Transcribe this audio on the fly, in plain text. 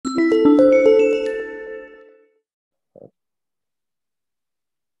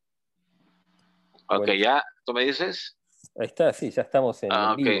Ok, Bueno, ya, ¿tú me dices? ahí está, sí, ya estamos en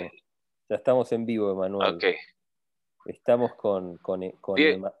Ok, vivo. Ya estamos en vivo, Enmanuel. ok. Estamos con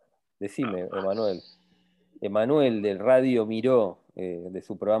Die- Decime, Enmanuel. Enmanuel del Radio Miró, de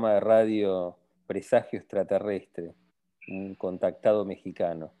su programa de radio Presagio Extraterrestre, un contactado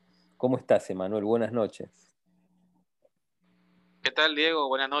mexicano. ¿Cómo estás, Enmanuel? Buenas noches. ¿Qué tal, Diego?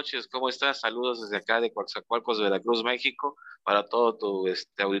 Buenas noches, ¿cómo estás? Saludos desde acá de Coatzacoalcos, Veracruz, México, para todo tu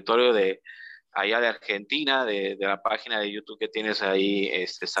auditorio de allá de Argentina, de la página de YouTube que tienes ahí,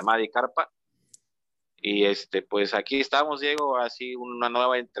 Samadhi Carpa. Y pues aquí estamos, Diego, así una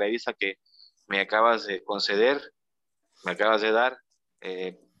nueva entrevista que me acabas de conceder, me acabas de dar.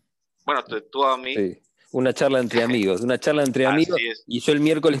 Eh, bueno, tú a mí, Sí, una charla entre amigos. así es. Y yo el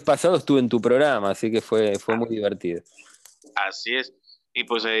miércoles pasado estuve en tu programa, así que fue muy divertido. Así es. Y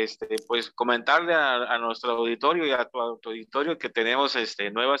pues, pues comentarle a nuestro auditorio y a tu auditorio que tenemos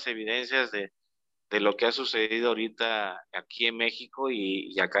nuevas evidencias de lo que ha sucedido ahorita aquí en México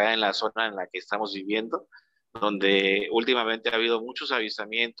y acá en la zona en la que estamos viviendo, donde últimamente ha habido muchos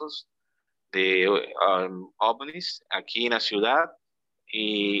avistamientos de ovnis aquí en la ciudad.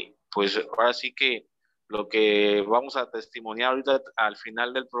 Y pues ahora sí que lo que vamos a testimoniar ahorita al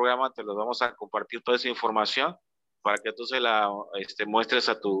final del programa, te lo vamos a compartir toda esa información para que tú se la muestres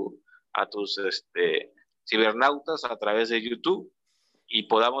a tus cibernautas a través de YouTube y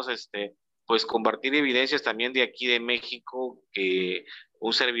podamos pues compartir evidencias también de aquí de México, que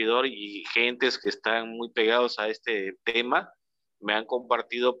un servidor y gentes que están muy pegados a este tema me han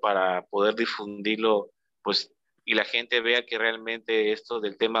compartido para poder difundirlo, pues, y la gente vea que realmente esto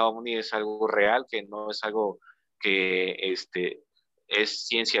del tema OVNI es algo real, que no es algo que es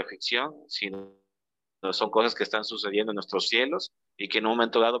ciencia ficción, sino son cosas que están sucediendo en nuestros cielos y que en un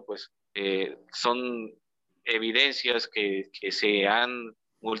momento dado, pues, son evidencias que se han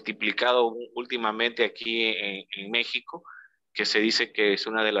multiplicado últimamente aquí en México, que se dice que es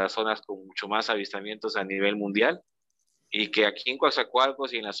una de las zonas con mucho más avistamientos a nivel mundial y que aquí en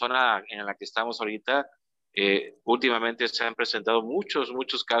Coatzacoalcos y en la zona en la que estamos ahorita, últimamente se han presentado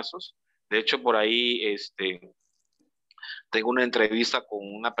muchos casos. De hecho, por ahí tengo una entrevista con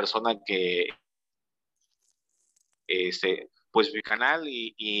una persona que pues mi canal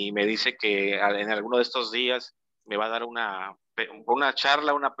y me dice que en alguno de estos días me va a dar una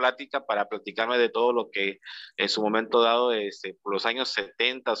charla, una plática para platicarme de todo lo que en su momento dado, por los años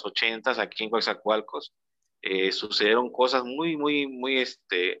 70, 80, aquí en Coatzacoalcos, sucedieron cosas muy,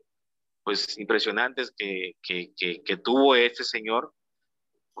 pues impresionantes que tuvo este señor,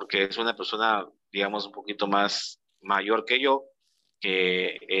 porque es una persona, digamos, un poquito más mayor que yo,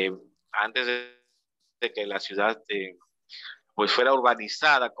 que antes de que la ciudad pues fuera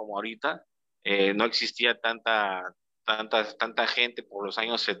urbanizada como ahorita, no existía tanta gente por los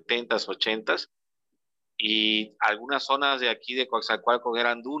años 70, 80, y algunas zonas de aquí de Coatzacoalcos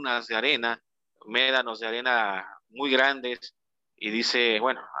eran dunas de arena, médanos de arena muy grandes, y dice,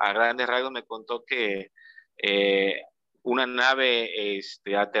 bueno, a grandes rasgos me contó que eh, una nave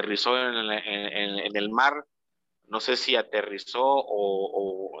aterrizó en el mar, no sé si aterrizó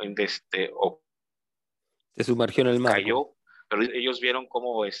o Se sumergió en el mar. cayó, pero ellos vieron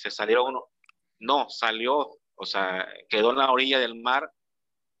cómo salieron, no, salió, o sea, quedó en la orilla del mar.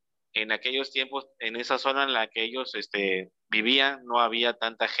 En aquellos tiempos, en esa zona en la que ellos vivían, no había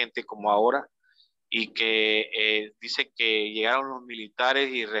tanta gente como ahora, y que dice que llegaron los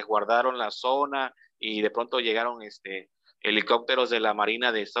militares y resguardaron la zona, y de pronto llegaron helicópteros de la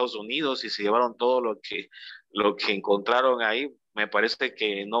Marina de Estados Unidos y se llevaron todo lo que encontraron ahí. Me parece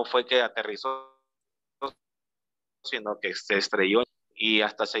que no fue que aterrizó, sino que se estrelló y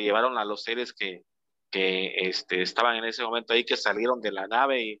hasta se llevaron a los seres que estaban en ese momento ahí, que salieron de la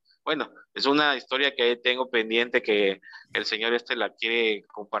nave. Y bueno, es una historia que tengo pendiente, que el señor la quiere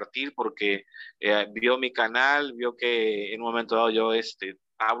compartir porque vio mi canal, vio que en un momento dado yo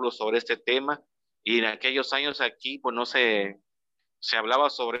hablo sobre este tema, y en aquellos años aquí pues no se hablaba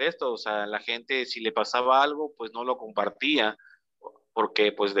sobre esto, o sea, la gente si le pasaba algo pues no lo compartía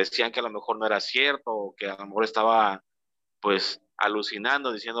porque pues decían que a lo mejor no era cierto, o que a lo mejor estaba pues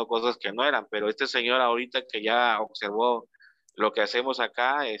alucinando, diciendo cosas que no eran. Pero este señor ahorita que ya observó lo que hacemos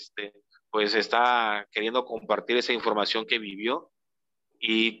acá, pues está queriendo compartir esa información que vivió,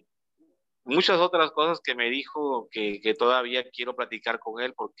 y muchas otras cosas que me dijo que todavía quiero platicar con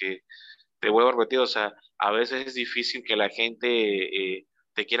él, porque te vuelvo a repetir, o sea, a veces es difícil que la gente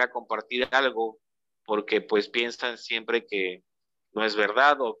te quiera compartir algo porque pues piensan siempre que no es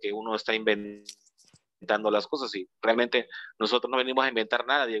verdad o que uno está inventando las cosas, y realmente nosotros no venimos a inventar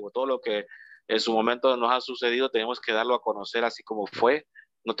nada, Diego. Todo lo que en su momento nos ha sucedido tenemos que darlo a conocer así como fue,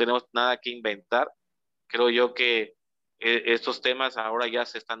 no tenemos nada que inventar, Creo yo que estos temas ahora ya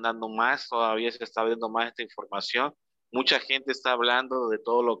se están dando más, todavía se está viendo más esta información. Mucha gente está hablando de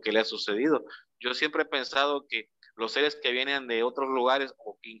todo lo que le ha sucedido. Yo siempre he pensado que los seres que vienen de otros lugares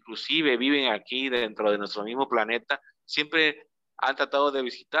o que inclusive viven aquí dentro de nuestro mismo planeta, siempre han tratado de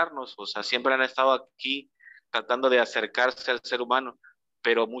visitarnos, o sea, siempre han estado aquí tratando de acercarse al ser humano,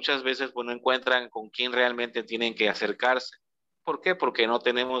 pero muchas veces pues, no encuentran con quién realmente tienen que acercarse. ¿Por qué? Porque no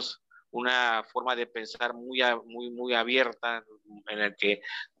tenemos una forma de pensar muy abierta en el que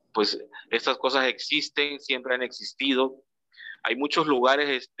pues estas cosas existen, siempre han existido. Hay muchos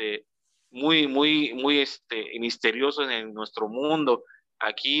lugares muy misteriosos en nuestro mundo.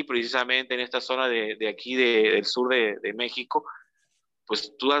 Aquí, precisamente en esta zona de aquí del sur de México,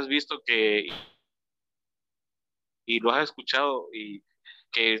 pues tú has visto que y lo has escuchado y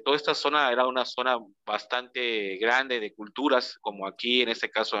que toda esta zona era una zona bastante grande de culturas, como aquí en este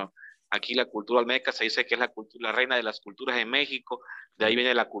caso, aquí la cultura olmeca se dice que es la reina de las culturas en México, de ahí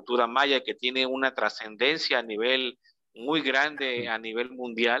viene la cultura maya que tiene una trascendencia a nivel muy grande a nivel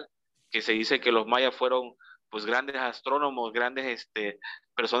mundial, que se dice que los mayas fueron pues grandes astrónomos, grandes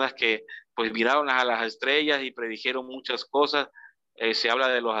personas que pues miraron a las estrellas y predijeron muchas cosas. Se habla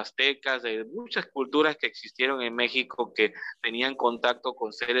de los aztecas, de muchas culturas que existieron en México que tenían contacto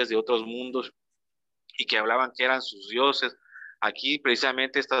con seres de otros mundos y que hablaban que eran sus dioses. Aquí,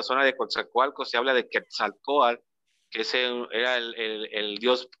 precisamente, esta zona de Coatzacoalcos, se habla de Quetzalcóatl, que ese era el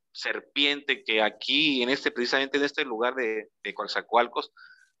dios serpiente que aquí, precisamente en este lugar de Coatzacoalcos,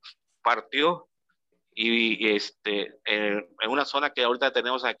 partió en una zona que ahorita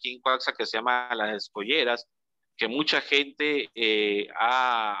tenemos aquí en Coaxa que se llama Las Escolleras, que mucha gente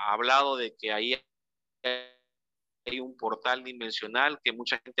ha hablado de que ahí hay un portal dimensional, que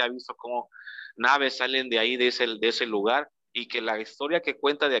mucha gente ha visto cómo naves salen de ahí, de ese lugar, y que la historia que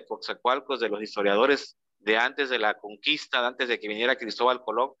cuenta de Coatzacoalcos, de los historiadores de antes de la conquista, antes de que viniera Cristóbal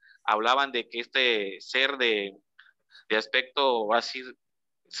Colón, hablaban de que este ser de aspecto así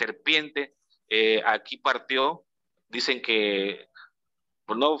serpiente, aquí partió, dicen que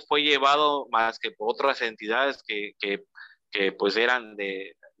pues, no fue llevado más que por otras entidades que pues eran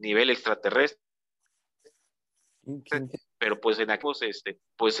de nivel extraterrestre, pero pues en aquellos,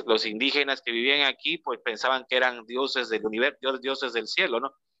 pues los indígenas que vivían aquí, pues pensaban que eran dioses del universo, dioses del cielo,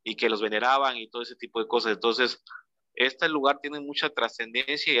 ¿no? Y que los veneraban y todo ese tipo de cosas. Entonces, este lugar tiene mucha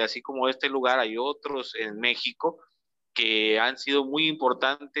trascendencia y así como este lugar hay otros en México que han sido muy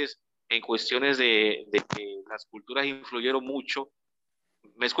importantes en cuestiones de que las culturas influyeron mucho.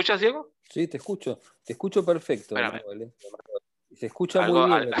 ¿Me escuchas, Diego? Sí, te escucho perfecto, Espérame, Emanuel, ¿eh? Se escucha muy algo,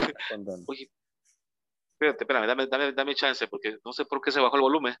 bien lo que estás contando. oye, espérame, dame chance, porque no sé por qué se bajó el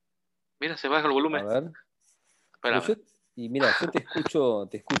volumen. Mira, se baja el A volumen. ver, pero Espérame. y mira, yo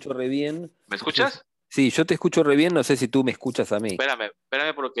te escucho re bien. ¿Me No sé escuchas? sí, yo te escucho re bien, no sé si tú me escuchas a mí.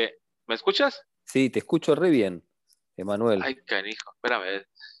 Espérame, porque. ¿Me escuchas? Sí, te escucho re bien, Emanuel. Ay, canijo, espérame.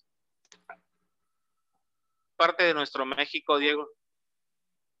 Parte de nuestro México, Diego.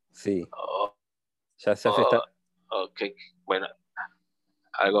 Sí, Oh, ya se está. oh, ok, bueno,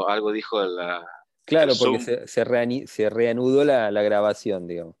 algo dijo el Claro, porque Zoom. se reanudó la grabación,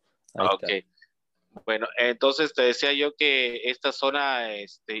 digamos. Ahí Ok, está. bueno, entonces te decía yo que esta zona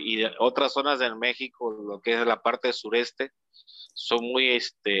y otras zonas del México, lo que es la parte sureste, son muy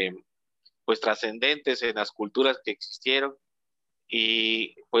pues trascendentes en las culturas que existieron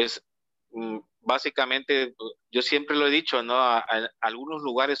y pues básicamente yo siempre lo he dicho, ¿no? Algunos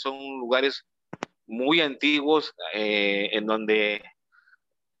lugares son lugares muy antiguos en donde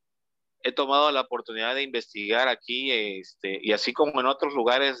he tomado la oportunidad de investigar aquí, y así como en otros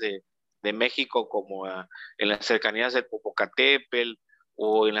lugares de México, como en las cercanías del Popocatépetl,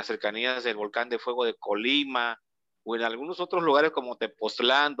 o en las cercanías del volcán de fuego de Colima, o en algunos otros lugares como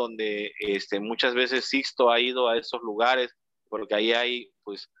Tepoztlán, donde muchas veces Sixto ha ido a esos lugares, porque ahí hay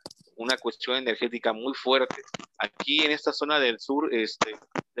pues una cuestión energética muy fuerte. Aquí en esta zona del sur,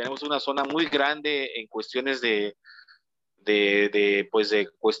 tenemos una zona muy grande en cuestiones pues de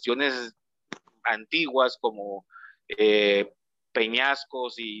cuestiones antiguas como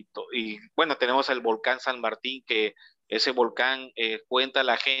peñascos y bueno, tenemos el volcán San Martín, que ese volcán cuenta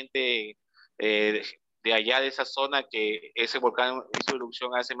la gente de allá de esa zona que ese volcán hizo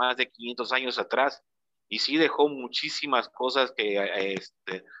erupción hace más de 500 años atrás y sí dejó muchísimas cosas que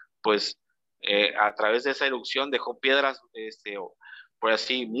pues a través de esa erupción dejó piedras por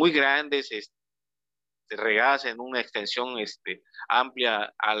así muy grandes regadas en una extensión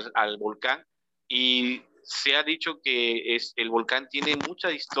amplia al volcán y se ha dicho que el volcán tiene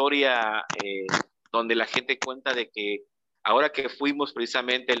mucha historia donde la gente cuenta de que ahora que fuimos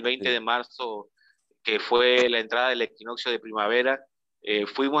precisamente el 20 Sí. de marzo que fue la entrada del equinoccio de primavera.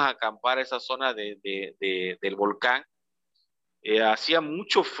 Fuimos a acampar a esa zona del volcán. Hacía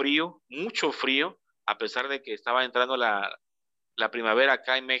mucho frío, a pesar de que estaba entrando la primavera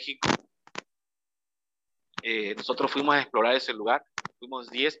acá en México. Nosotros fuimos a explorar ese lugar, fuimos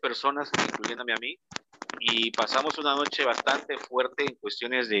 10 personas, incluyéndome a mí, y pasamos una noche bastante fuerte en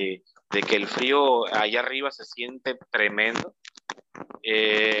cuestiones de que el frío allá arriba se siente tremendo.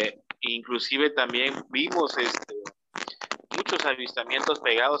 Inclusive también vimos muchos avistamientos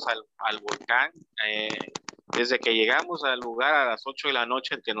pegados al volcán. Desde que llegamos al lugar a las 8 de la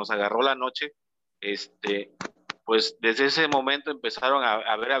noche, que nos agarró la noche, pues desde ese momento empezaron a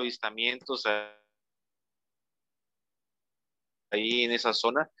haber avistamientos ahí en esa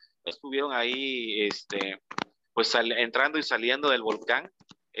zona. Estuvieron ahí pues entrando y saliendo del volcán.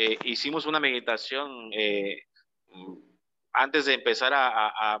 Hicimos una meditación antes de empezar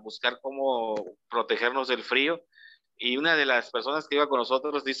a buscar cómo protegernos del frío. Y una de las personas que iba con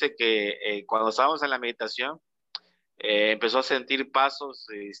nosotros dice que cuando estábamos en la meditación, empezó a sentir pasos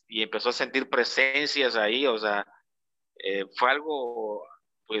y empezó a sentir presencias ahí. O sea, fue algo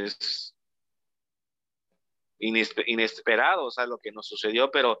pues inesperado, o sea, lo que nos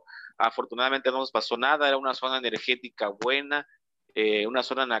sucedió, pero afortunadamente no nos pasó nada. Era una zona energética buena, una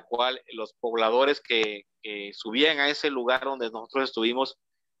zona en la cual los pobladores que subían a ese lugar donde nosotros estuvimos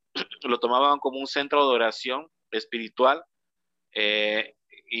lo tomaban como un centro de oración espiritual.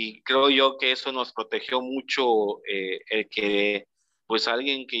 Y creo yo que eso nos protegió mucho, el que pues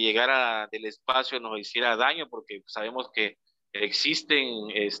alguien que llegara del espacio nos hiciera daño, porque sabemos que existen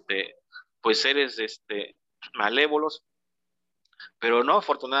pues seres malévolos, pero no,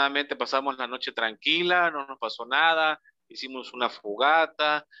 afortunadamente pasamos la noche tranquila, no nos pasó nada, hicimos una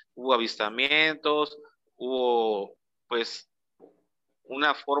fogata, hubo avistamientos, hubo pues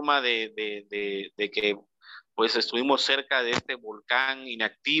una forma de que pues estuvimos cerca de este volcán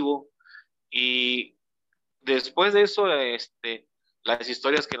inactivo. Y después de eso, las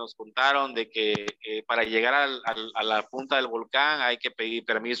historias que nos contaron de que para llegar a la punta del volcán hay que pedir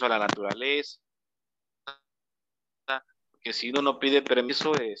permiso a la naturaleza, que si uno no pide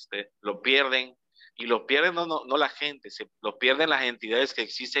permiso, lo pierden. Y lo pierden no la gente, lo pierden las entidades que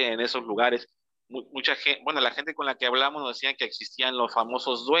existen en esos lugares. Mucha gente, bueno, la gente con la que hablamos nos decían que existían los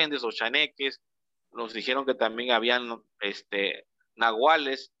famosos duendes o chaneques. Nos dijeron que también habían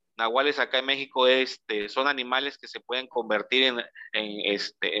nahuales. Nahuales acá en México son animales que se pueden convertir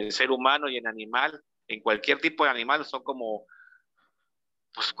en ser humano y en animal, en cualquier tipo de animal. Son como,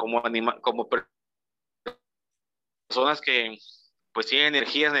 pues, como personas que pues tienen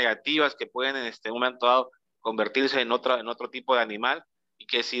energías negativas que pueden en un momento dado convertirse en otro tipo de animal, y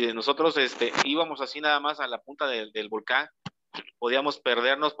que si nosotros íbamos así nada más a la punta del volcán, podíamos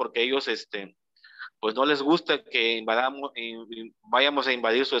perdernos porque ellos pues no les gusta que vayamos a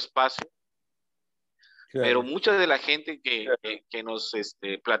invadir su espacio. Claro. Pero mucha de la gente que nos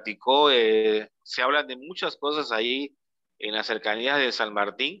platicó, se hablan de muchas cosas ahí en las cercanías de San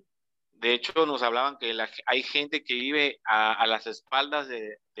Martín. De hecho, nos hablaban que hay gente que vive a las espaldas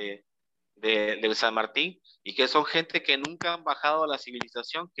del San Martín, y que son gente que nunca han bajado a la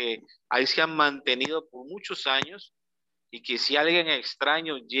civilización, que ahí se han mantenido por muchos años, y que si alguien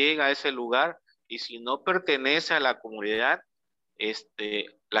extraño llega a ese lugar y si no pertenece a la comunidad,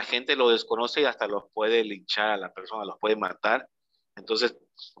 la gente lo desconoce y hasta los puede linchar a la persona, los puede matar. Entonces,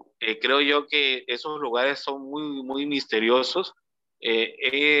 creo yo que esos lugares son muy misteriosos.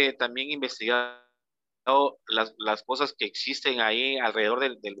 He también investigado las cosas que existen ahí alrededor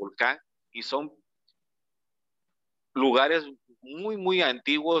del volcán, y son lugares muy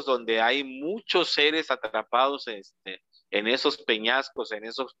antiguos donde hay muchos seres atrapados en esos peñascos,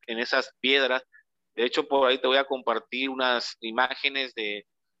 en esas piedras. De hecho, por ahí te voy a compartir unas imágenes de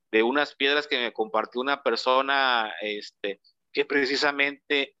unas piedras que me compartió una persona, que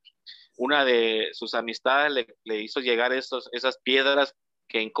precisamente una de sus amistades le hizo llegar esas piedras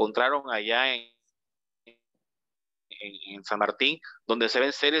que encontraron allá en San Martín, donde se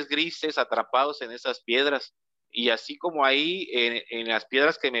ven seres grises atrapados en esas piedras. Y así como ahí en las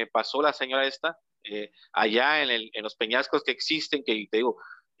piedras que me pasó la señora esta, allá en los peñascos que existen, que te digo,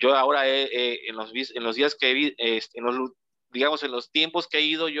 yo ahora en los días que vi, digamos, en los tiempos que he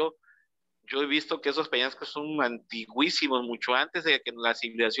ido, yo he visto que esos peñascos son antiguísimos, mucho antes de que la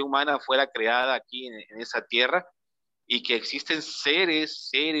civilización humana fuera creada aquí en esa tierra, y que existen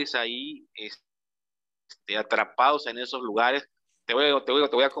seres ahí, atrapados en esos lugares. Te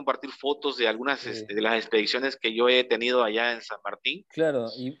voy a compartir fotos de algunas de las expediciones que yo he tenido allá en San Martín. Claro,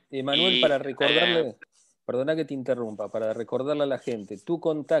 y Enmanuel, Y Perdona que te interrumpa, para recordarle a la gente, tu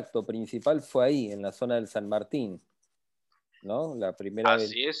contacto principal fue ahí, en la zona del San Martín, ¿no? La primera vez.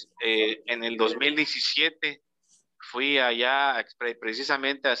 Así es, en el 2017 fui allá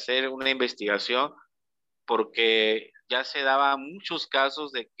precisamente a hacer una investigación porque ya se daban muchos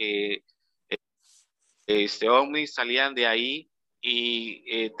casos de que ovnis salían de ahí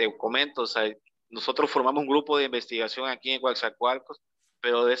y te comento, o sea, nosotros formamos un grupo de investigación aquí en Coatzacoalcos,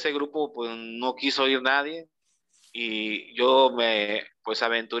 pero de ese grupo pues no quiso ir nadie y yo me pues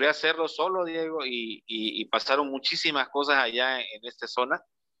aventuré a hacerlo solo, Diego, y pasaron muchísimas cosas allá en esta zona.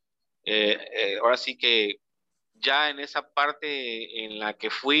 Ahora sí que ya en esa parte en la que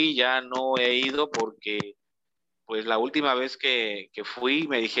fui ya no he ido porque pues la última vez que fui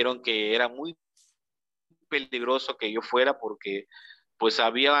me dijeron que era muy peligroso que yo fuera porque pues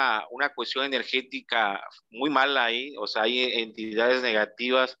había una cuestión energética muy mala ahí, o sea, hay entidades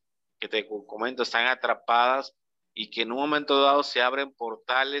negativas que te comento están atrapadas y que en un momento dado se abren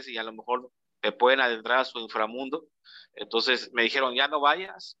portales y a lo mejor te pueden adentrar a su inframundo. Entonces me dijeron, ya no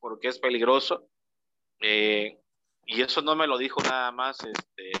vayas porque es peligroso. Eh, y eso no me lo dijo nada más,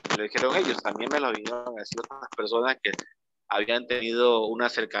 me lo dijeron ellos, también me lo dijeron así otras personas que habían tenido un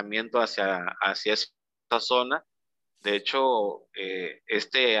acercamiento hacia esa zona. De hecho,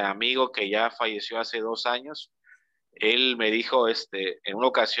 este amigo que ya falleció hace 2 años, él me dijo en una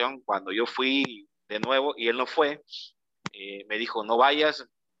ocasión cuando yo fui de nuevo y él no fue, me dijo, no vayas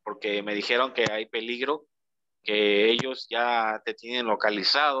porque me dijeron que hay peligro, que ellos ya te tienen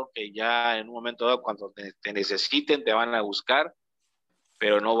localizado, que ya en un momento dado cuando te necesiten te van a buscar,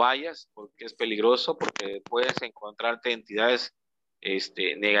 pero no vayas porque es peligroso, porque puedes encontrarte entidades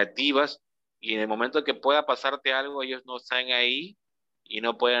negativas y en el momento que pueda pasarte algo, ellos no están ahí y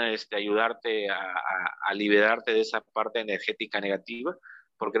no pueden ayudarte a liberarte de esa parte energética negativa,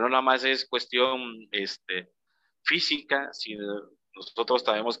 porque no nada más es cuestión física, sino nosotros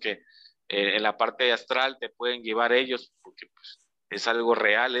sabemos que en la parte astral te pueden llevar ellos, porque pues, es algo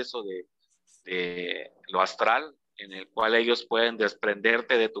real eso de lo astral, en el cual ellos pueden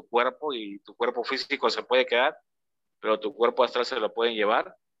desprenderte de tu cuerpo y tu cuerpo físico se puede quedar, pero tu cuerpo astral se lo pueden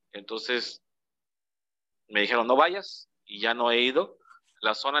llevar. Entonces me dijeron, no vayas y ya no he ido.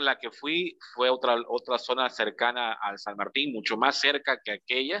 La zona en la que fui fue otra zona cercana al San Martín, mucho más cerca que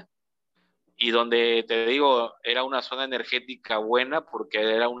aquella, y donde te digo, era una zona energética buena porque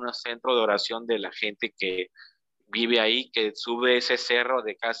era un centro de oración de la gente que vive ahí, que sube ese cerro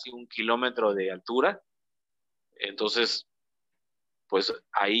de casi 1 kilómetro de altura. Entonces, pues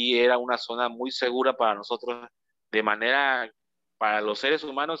ahí era una zona muy segura para nosotros, de manera para los seres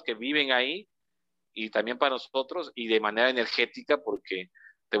humanos que viven ahí y también para nosotros y de manera energética, porque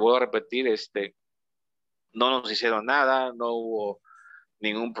te vuelvo a repetir, no nos hicieron nada, no hubo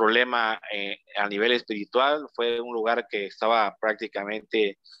ningún problema a nivel espiritual, fue un lugar que estaba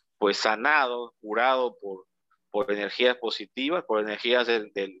prácticamente pues sanado, curado por energías positivas, por energías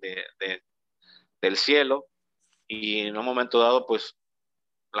del cielo y en un momento dado pues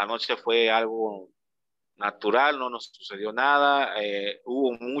la noche fue algo natural, no nos sucedió nada,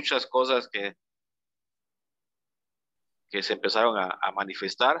 hubo muchas cosas que se empezaron a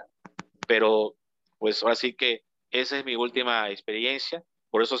manifestar, pero pues ahora sí que esa es mi última experiencia,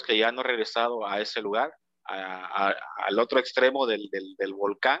 por eso es que ya no he regresado a ese lugar, al otro extremo del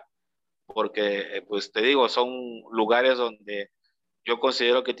volcán, porque pues te digo, son lugares donde yo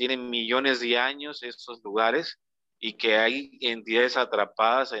considero que tienen millones de años esos lugares y que hay entidades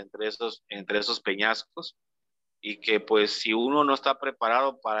atrapadas entre esos peñascos y que pues si uno no está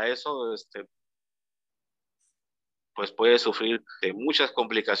preparado para eso, pues puede sufrir de muchas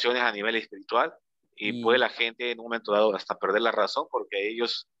complicaciones a nivel espiritual y puede Y la gente en un momento dado hasta perder la razón porque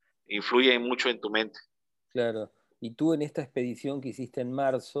ellos influyen mucho en tu mente. claro, y tú en esta expedición que hiciste en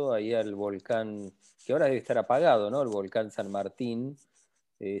marzo, ahí al volcán, que ahora debe estar apagado, ¿no? El volcán San Martín,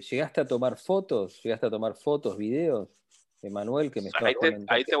 ¿llegaste a tomar fotos? ¿Llegaste a tomar fotos, videos? Enmanuel, que me estabas Ahí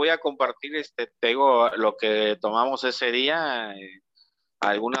comentando. te voy a compartir, te digo, lo que tomamos ese día,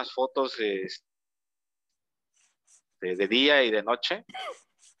 algunas fotos de día y de noche,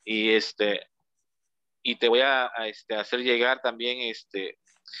 y y te voy a hacer llegar también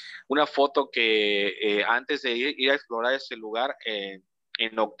una foto que antes de ir a explorar ese lugar,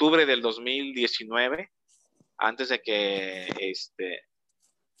 en octubre del 2019, antes de que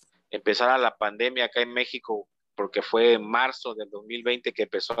empezara la pandemia acá en México, porque fue en marzo del 2020 que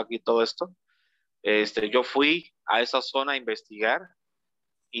empezó aquí todo esto, yo fui a esa zona a investigar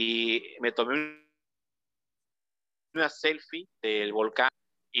y me tomé una selfie del volcán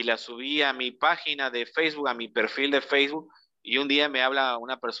y la subí a mi página de Facebook, a mi perfil de Facebook, Y un día me habla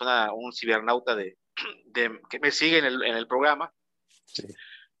una persona, un cibernauta que me sigue en el programa, Sí,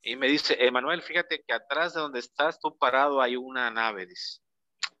 y me dice, Enmanuel, fíjate que atrás de donde estás tú parado hay una nave, dice.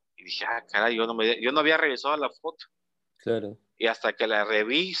 Y dije, ah, caray, yo no había revisado la foto. claro. Y hasta que la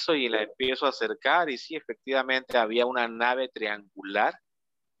reviso y la empiezo a acercar, y sí, efectivamente había una nave triangular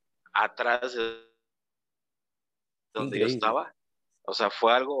atrás de Qué donde yo increíble. estaba. O sea,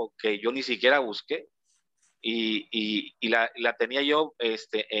 fue algo que yo ni siquiera busqué. Y la tenía yo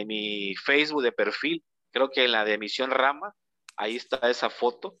en mi Facebook de perfil, creo que en la de Misión Rama, ahí está esa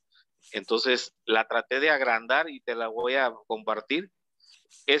foto. Entonces la traté de agrandar y te la voy a compartir.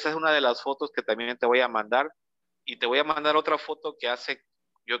 Esa es una de las fotos que también te voy a mandar. Y te voy a mandar otra foto que hace,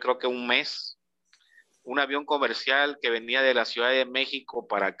 yo creo que un mes, un avión comercial que venía de la Ciudad de México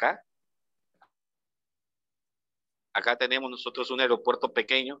para acá. Acá tenemos nosotros un aeropuerto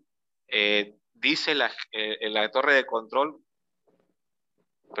pequeño. Dice la torre de control,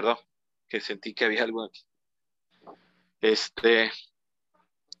 perdón, que sentí que había algo aquí. Este,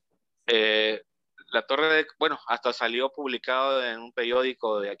 eh, la torre de, bueno, hasta salió publicado en un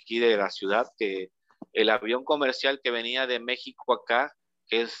periódico de aquí de la ciudad que el avión comercial que venía de México acá,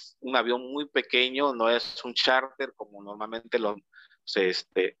 que es un avión muy pequeño, no es un charter como normalmente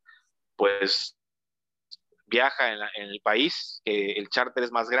pues viaja en el país, que el charter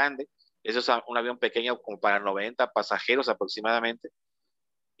es más grande, eso es un avión pequeño como para 90 pasajeros aproximadamente,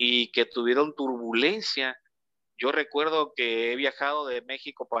 y que tuvieron turbulencia. Yo recuerdo que he viajado de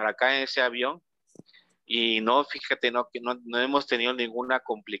México para acá en ese avión y no, fíjate, no, que no hemos tenido ninguna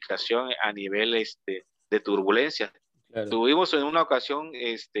complicación a nivel de turbulencia. Claro. Tuvimos en una ocasión,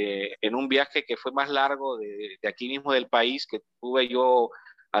 en un viaje que fue más largo de aquí mismo del país, que tuve yo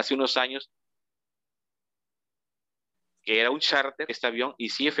hace unos años, que era un charter, este avión, y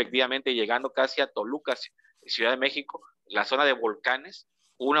sí, efectivamente, llegando casi a Toluca, Ciudad de México, la zona de volcanes,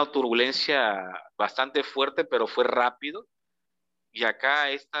 una turbulencia bastante fuerte, pero fue rápido. Y acá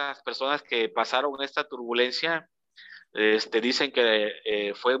estas personas que pasaron esta turbulencia, dicen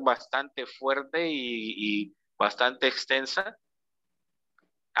que fue bastante fuerte y bastante extensa.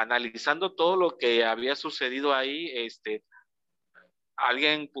 Analizando todo lo que había sucedido ahí,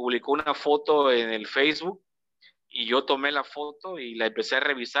 alguien publicó una foto en el Facebook y yo tomé la foto y la empecé a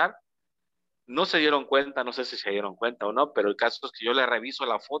revisar. No se dieron cuenta, no sé si se dieron cuenta o no, pero el caso es que yo le reviso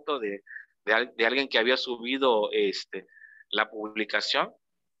la foto de alguien que había subido la publicación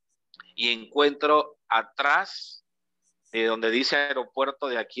y encuentro atrás de donde dice aeropuerto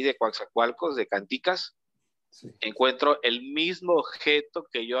de aquí de Coatzacoalcos, de Canticas, Sí. encuentro el mismo objeto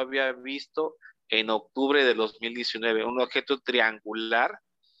que yo había visto en octubre de 2019, un objeto triangular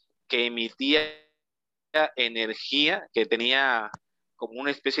que emitía energía, que tenía como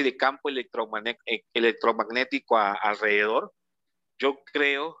una especie de campo electromagnético alrededor. Yo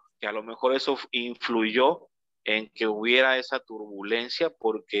creo que a lo mejor eso influyó en que hubiera esa turbulencia,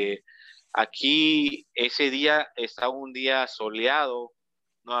 porque aquí ese día estaba un día soleado,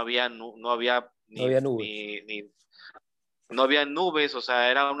 no había No había nubes. no había nubes, o sea,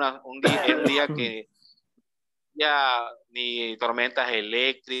 era un día que ya ni tormentas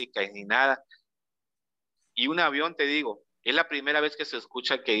eléctricas ni nada. Y un avión, te digo, es la primera vez que se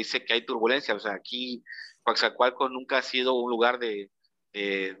escucha que dice que hay turbulencia. O sea, aquí Coatzacoalcos nunca ha sido un lugar de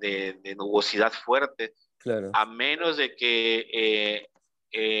nubosidad fuerte, Claro. a menos de que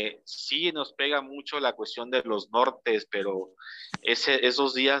sí nos pega mucho la cuestión de los nortes, pero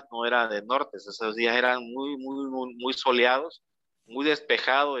esos días no eran de nortes, esos días eran muy soleados, muy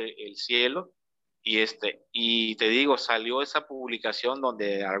despejado el cielo. Y te digo, salió esa publicación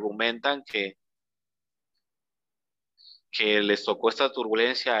donde argumentan que les tocó esta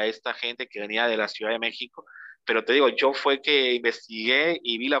turbulencia a esta gente que venía de la Ciudad de México. Pero te digo, yo fue que investigué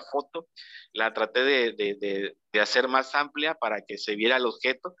y vi la foto, la traté de hacer más amplia para que se viera el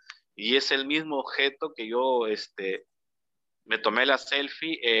objeto, y es el mismo objeto que yo me tomé la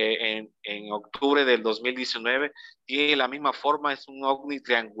selfie en octubre del 2019. Tiene la misma forma, es un ovni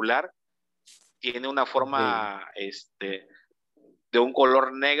triangular, tiene una Increíble. forma de un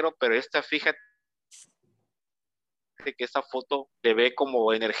color negro, pero fíjate que esta foto le ve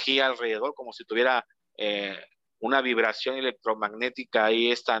como energía alrededor, como si tuviera eh, una vibración electromagnética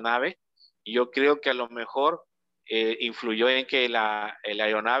ahí esta nave. Y yo creo que a lo mejor influyó en que la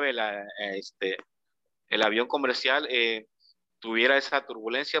aeronave, el avión comercial, tuviera esa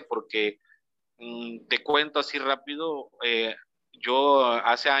turbulencia, porque te cuento así rápido, yo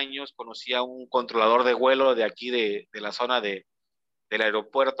hace años conocí a un controlador de vuelo de aquí de la zona del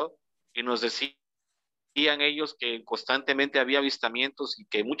aeropuerto, y nos decía ellos que constantemente había avistamientos y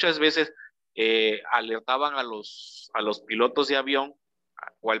que muchas veces alertaban a los pilotos de avión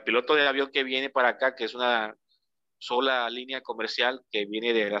o al piloto de avión que viene para acá, que es una sola línea comercial que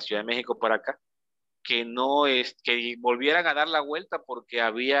viene de la Ciudad de México para acá, que no es que volvieran a dar la vuelta porque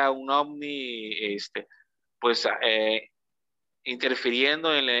había un ovni pues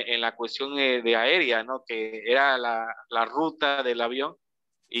interfiriendo en la cuestión de aérea, ¿no? Que era la ruta del avión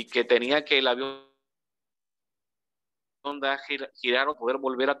y que tenía que el avión girar o poder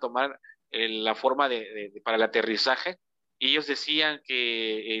volver a tomar la forma para el aterrizaje. Y ellos decían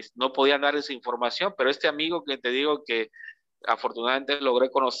que no podían dar esa información, pero este amigo que te digo que afortunadamente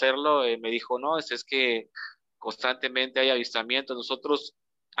logré conocerlo, me dijo, no, es que constantemente hay avistamientos. Nosotros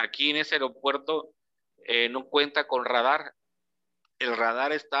aquí en ese aeropuerto no cuenta con radar. El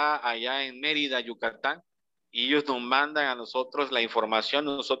radar está allá en Mérida, Yucatán, y ellos nos mandan a nosotros la información.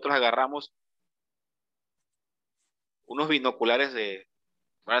 Nosotros agarramos unos binoculares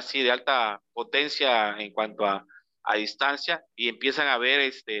ahora sí, de alta potencia en cuanto a distancia y empiezan a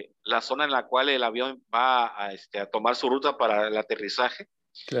ver la zona en la cual el avión va a tomar su ruta para el aterrizaje.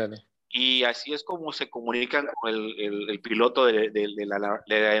 Claro. Y así es como se comunican con el piloto de la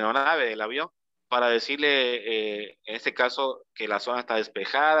aeronave, del avión, para decirle, en este caso, que la zona está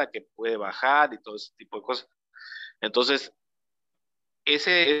despejada, que puede bajar y todo ese tipo de cosas. Entonces,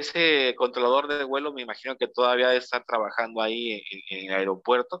 ese controlador de vuelo me imagino que todavía está trabajando ahí en el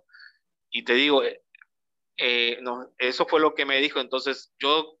aeropuerto. Y te digo, no, eso fue lo que me dijo. Entonces,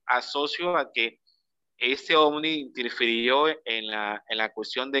 yo asocio a que este ovni interfirió en la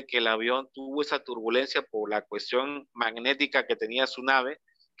cuestión de que el avión tuvo esa turbulencia por la cuestión magnética que tenía su nave,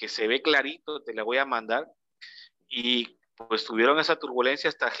 que se ve clarito, te la voy a mandar, y pues tuvieron esa turbulencia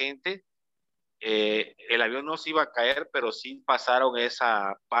esta gente. El avión no se iba a caer, pero sí pasaron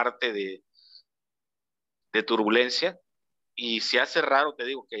esa parte de turbulencia. Y se hace raro, te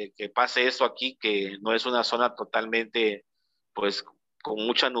digo, que pase eso aquí, que no es una zona totalmente, pues, con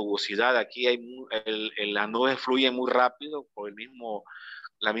mucha nubosidad. Aquí la nube fluye muy rápido por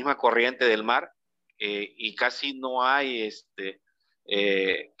la misma corriente del mar, y casi no hay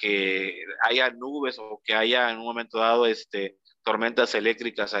que haya nubes o que haya en un momento dado tormentas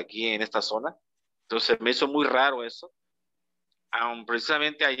eléctricas aquí en esta zona. Entonces me hizo muy raro eso.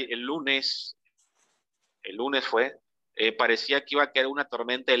 Precisamente el lunes fue, parecía que iba a caer una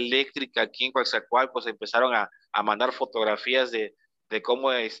tormenta eléctrica aquí en Coatzacoalcos. Empezaron a mandar fotografías de cómo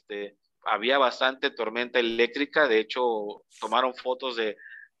había bastante tormenta eléctrica. De hecho, tomaron fotos de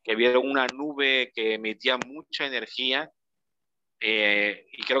que vieron una nube que emitía mucha energía,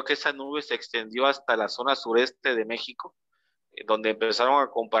 y creo que esa nube se extendió hasta la zona sureste de México, donde empezaron a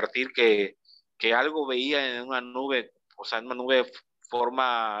compartir que algo veían en una nube, o sea, en una nube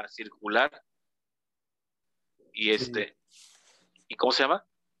forma circular, y Sí. ¿y cómo se llama?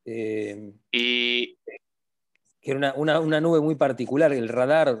 Eh, Y, que era una nube muy particular. El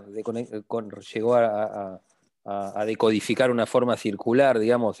radar llegó a decodificar una forma circular,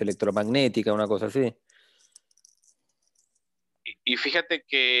 digamos, electromagnética, una cosa así. y fíjate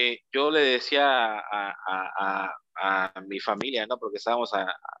que yo le decía a mi familia, ¿no? Porque estábamos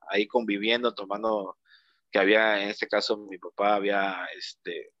ahí conviviendo, tomando, que había, en este caso, mi papá había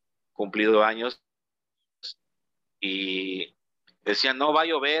cumplido años, y decían, no, va a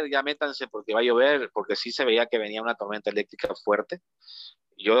llover, ya métanse porque va a llover, porque sí se veía que venía una tormenta eléctrica fuerte.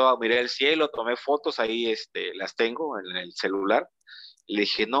 Yo miré el cielo, tomé fotos, ahí las tengo en el celular. Le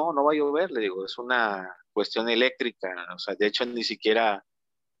dije, no, no va a llover, le digo, es una cuestión eléctrica. O sea, de hecho ni siquiera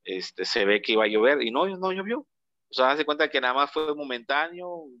se ve que iba a llover, y no, no llovió. O sea, hace cuenta que nada más fue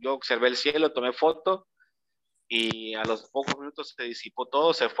momentáneo. Yo observé el cielo, tomé foto, y a los pocos minutos se disipó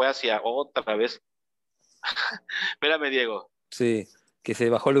todo, se fue hacia otra vez. Espérame, Diego, Sí, que se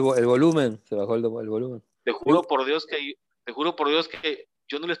bajó el volumen, se bajó el volumen. te juro por Dios que, te juro por Dios que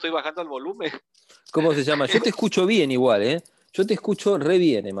yo no le estoy bajando al volumen. ¿Cómo se llama? Yo te escucho bien igual, ¿eh? Yo te escucho re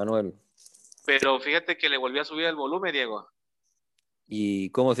bien, Enmanuel. Pero fíjate que le volví a subir el volumen, Diego. ¿Y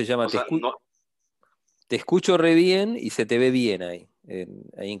cómo se llama? O sea, no, Te escucho re bien y se te ve bien ahí,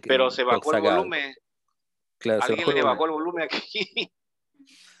 pero en se bajó el Coxagal. volumen. Claro, se Alguien bajó el le volumen. bajó el volumen aquí.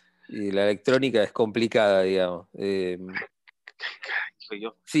 Y la electrónica es complicada, digamos. Dije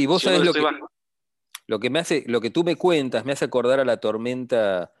yo, Sí, vos si yo no sabés le estoy bajando. lo que tú me cuentas, me hace acordar a la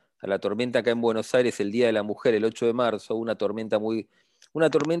tormenta acá en Buenos Aires el Día de la Mujer, el 8 de marzo, una tormenta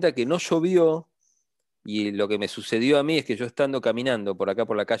que no llovió. Y lo que me sucedió a mí es que yo estando caminando por acá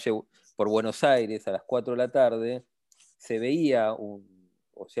por la calle, por Buenos Aires, a las 4 de la tarde, se veía o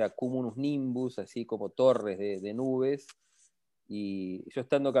sea, como unos nimbus, así como torres de nubes, y yo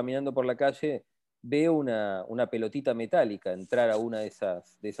estando caminando por la calle, veo una pelotita metálica entrar a una de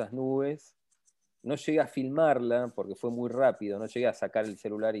esas nubes, no llegué a filmarla porque fue muy rápido, no llegué a sacar el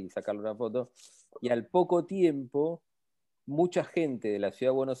celular y sacarle una foto, y al poco tiempo mucha gente de la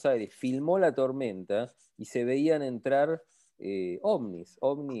ciudad de Buenos Aires filmó la tormenta y se veían entrar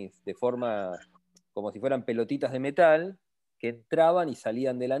ovnis de forma como si fueran pelotitas de metal que entraban y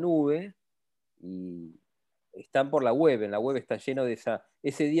salían de la nube y están por la web, en la web está lleno de esa.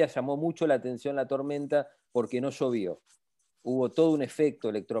 Ese día llamó mucho la atención la tormenta porque no llovió. Hubo todo un efecto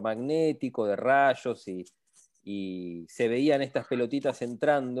electromagnético de rayos y se veían estas pelotitas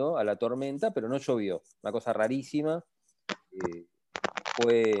entrando a la tormenta, pero no llovió. Una cosa rarísima. Eh,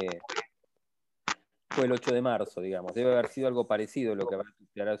 fue, fue el 8 de marzo, digamos. Debe haber sido algo parecido a lo que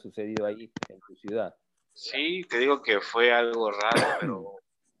habrá sucedido ahí en tu ciudad. Sí, te digo que fue algo raro,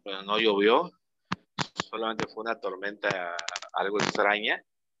 pero no llovió, solamente fue una tormenta algo extraña.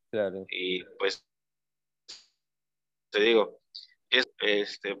 Claro. Y pues te digo,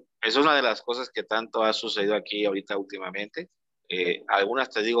 es una de las cosas que tanto ha sucedido aquí ahorita últimamente. Algunas,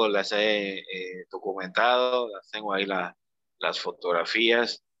 te digo, las he documentado, las tengo ahí las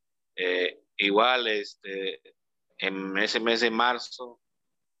fotografías. Igual, en ese mes de marzo,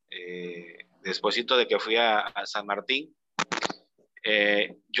 despuésito de que fui a San Martín,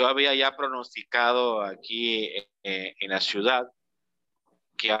 yo había ya pronosticado aquí en la ciudad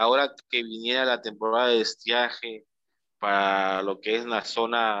que ahora que viniera la temporada de estiaje para lo que es la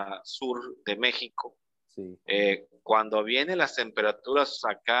zona sur de México, Sí. cuando vienen las temperaturas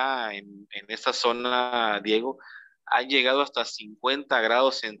acá en esta zona, Diego, han llegado hasta 50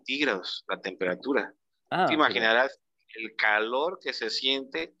 grados centígrados la temperatura. Te Ah, pero. imaginarás el calor que se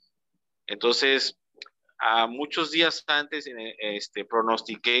siente. Entonces, a muchos días antes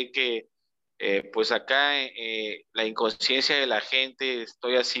pronostiqué que pues acá la inconsciencia de la gente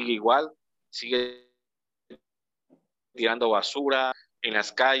todavía sigue igual, sigue tirando basura en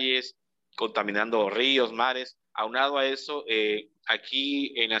las calles, contaminando ríos, mares. Aunado a eso,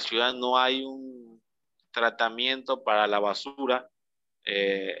 aquí en la ciudad no hay un tratamiento para la basura.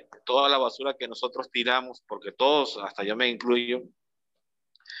 Toda la basura que nosotros tiramos, porque todos, hasta yo me incluyo,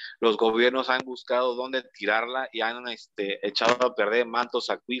 los gobiernos han buscado dónde tirarla y han echado a perder mantos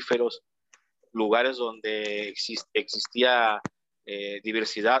acuíferos, lugares donde existía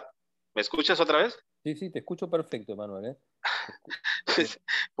diversidad. ¿Me escuchas otra vez? Sí, sí, te escucho perfecto, Manuel, ¿eh?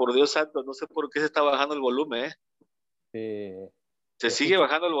 Por Dios santo, no sé por qué se está bajando el volumen, ¿eh? Se Te sigue escucho.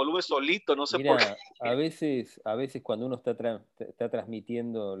 bajando el volumen solito, no sé por qué. Mira, a veces cuando uno está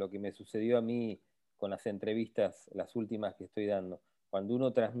transmitiendo lo que me sucedió a mí con las entrevistas, las últimas que estoy dando, cuando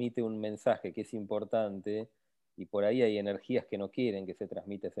uno transmite un mensaje que es importante y por ahí hay energías que no quieren que se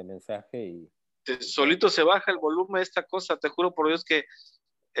transmita ese mensaje y bueno, Solito se baja el volumen de esta cosa, te juro por Dios que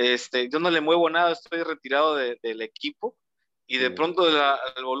yo no le muevo nada, estoy retirado del equipo y de sí, pronto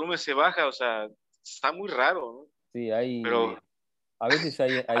el volumen se baja, o sea, está muy raro, ¿no? sí, Pero a veces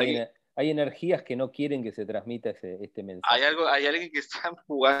hay, hay energías que no quieren que se transmita este mensaje. hay alguien que está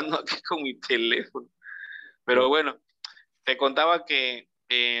jugando aquí con mi teléfono. Sí, Pero bueno, te contaba que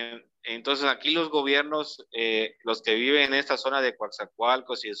entonces aquí los gobiernos, los que viven en esta zona de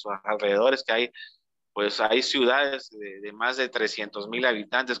Coatzacoalcos y en sus alrededores, que hay, pues hay ciudades de más de 300,000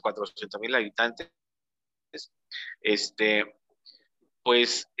 habitantes, 400,000 habitantes, este,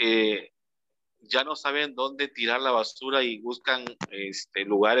 pues ya no saben dónde tirar la basura y buscan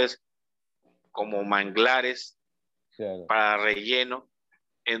lugares como manglares claro, para relleno.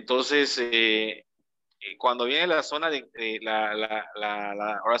 Entonces, cuando viene la zona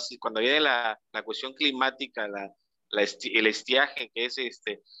ahora sí, cuando viene la cuestión climática, el estiaje, que es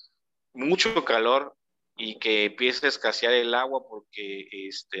mucho calor y que empieza a escasear el agua porque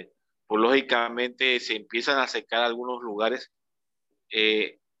pues lógicamente se empiezan a secar algunos lugares,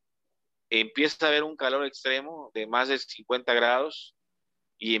 eh, empieza a haber un calor extremo de más de 50 grados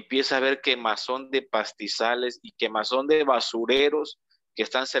y empieza a haber quemazón de pastizales y quemazón de basureros que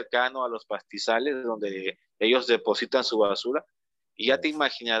están cercanos a los pastizales donde ellos depositan su basura. Y ya claro. te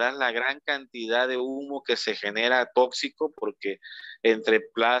imaginarás la gran cantidad de humo que se genera tóxico porque entre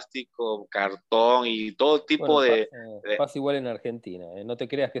plástico, cartón y todo tipo Bueno, de pasa igual en Argentina, ¿eh? No te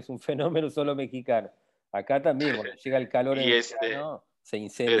creas que es un fenómeno solo mexicano. Acá también, cuando llega el calor en y el verano, se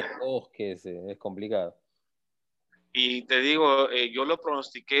incendian bosques, es complicado. y te digo, yo lo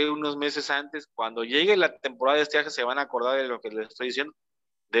pronostiqué unos meses antes, cuando llegue la temporada de estiaje se van a acordar de lo que les estoy diciendo.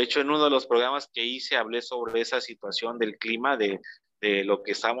 De hecho, en uno de los programas que hice hablé sobre esa situación del clima, de lo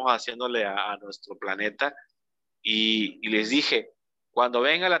que estamos haciéndole a nuestro planeta y les dije, cuando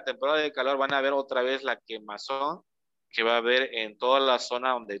venga la temporada de calor van a ver otra vez la quemazón que va a haber en toda la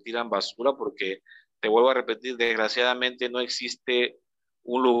zona donde tiran basura, porque te vuelvo a repetir, desgraciadamente no existe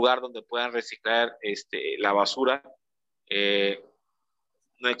un lugar donde puedan reciclar la basura.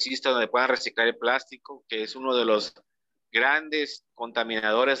 No existe donde puedan reciclar el plástico, que es uno de los grandes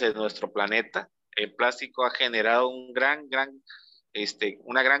contaminadores de nuestro planeta. El plástico ha generado una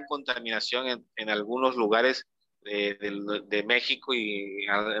gran contaminación en algunos lugares de México y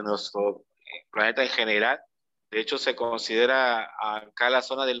en nuestro planeta en general. De hecho, se considera acá la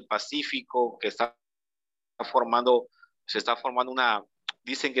zona del Pacífico que se está formando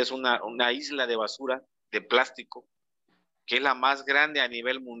dicen que es una isla de basura, de plástico, que es la más grande a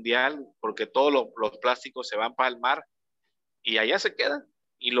nivel mundial, porque todos los plásticos se van para el mar y allá se quedan.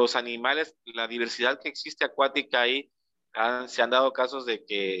 Y los animales, la diversidad que existe acuática ahí, se han dado casos de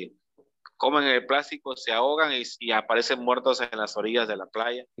que comen el plástico, se ahogan y aparecen muertos en las orillas de la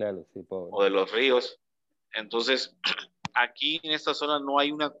playa, claro, sí, pobre. o de los ríos. Entonces, aquí en esta zona no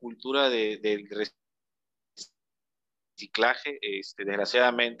hay una cultura de reciclaje.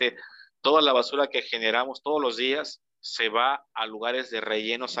 Desgraciadamente, toda la basura que generamos todos los días se va a lugares de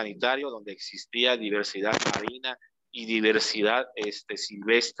relleno sanitario donde existía diversidad marina y diversidad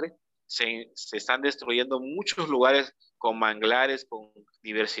silvestre. Se están destruyendo muchos lugares con manglares, con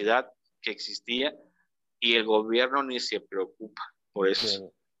diversidad que existía, y el gobierno ni se preocupa por eso.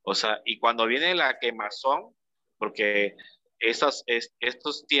 Claro. O sea, y cuando viene la quemazón, porque estos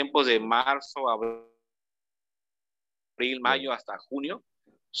tiempos de marzo, abril, mayo, Claro. hasta junio,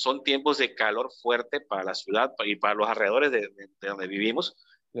 son tiempos de calor fuerte para la ciudad y para los alrededores de donde vivimos,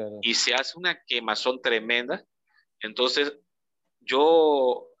 Claro. y se hace una quemazón tremenda. Entonces,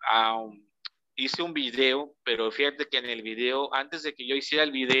 yo hice un video, pero fíjate que en el video, antes de que yo hiciera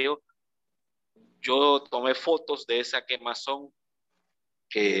el video, yo tomé fotos de esa quemazón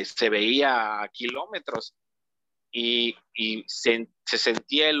que se veía a kilómetros, y se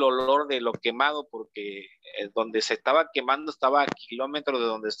sentía el olor de lo quemado, porque donde se estaba quemando estaba a kilómetros de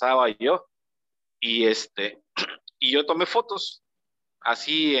donde estaba yo. Y, y yo tomé fotos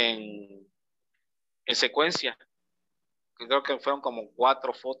así en secuencia. Creo que fueron como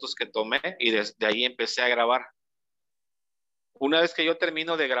 4 fotos que tomé, y desde ahí empecé a grabar. Una vez que yo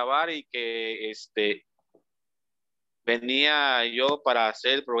termino de grabar y que venía yo para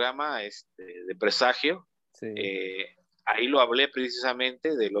hacer el programa de presagio, Sí. ahí lo hablé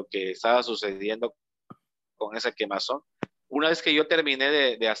precisamente de lo que estaba sucediendo con esa quemazón. Una vez que yo terminé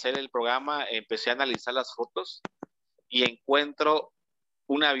de hacer el programa, empecé a analizar las fotos y encuentro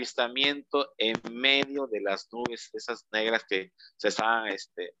un avistamiento en medio de las nubes, esas negras que se estaban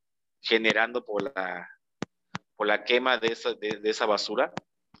generando por la quema de esa basura.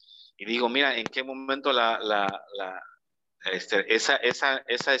 Y digo, mira, ¿en qué momento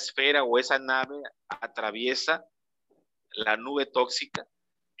esa esfera o esa nave atraviesa la nube tóxica?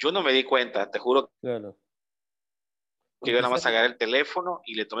 Yo no me di cuenta, te juro Claro. que Y yo nada quizás, más agarré el teléfono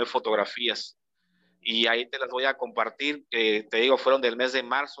y le tomé fotografías. Y ahí te las voy a compartir. Te digo, fueron del mes de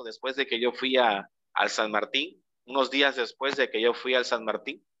marzo, después de que yo fui al San Martín, unos días después de que yo fui al San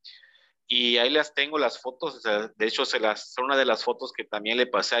Martín. Y ahí las tengo, las fotos. O sea, de hecho, son una de las fotos que también le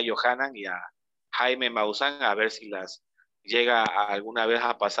pasé a Johanan y a Jaime Maussan, a ver si las llega alguna vez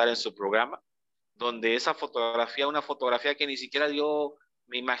a pasar en su programa, donde esa fotografía, una fotografía que ni siquiera yo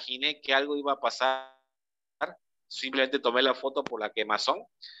me imaginé que algo iba a pasar, simplemente tomé la foto por la quemazón,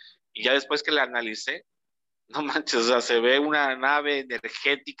 y ya después que la analicé, no manches, o sea, se ve una nave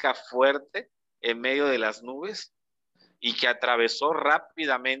energética fuerte en medio de las nubes y que atravesó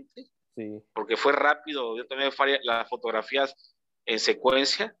rápidamente, sí. porque fue rápido. Yo tomé las fotografías en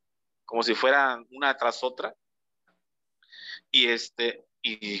secuencia, como si fueran una tras otra, y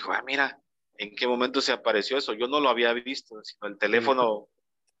dijo, mira, ¿en qué momento se apareció eso? Yo no lo había visto, sino el Sí. teléfono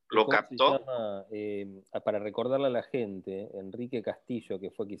lo ¿Cómo se captó. llama? Para recordarle a la gente, Enrique Castillo,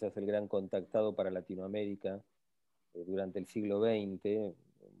 que fue quizás el gran contactado para Latinoamérica durante el siglo XX,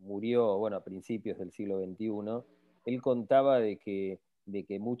 murió, bueno, a principios del siglo XXI. Él contaba de que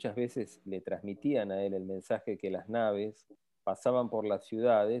muchas veces le transmitían a él el mensaje que las naves pasaban por las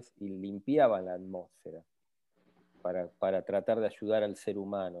ciudades y limpiaban la atmósfera para tratar de ayudar al ser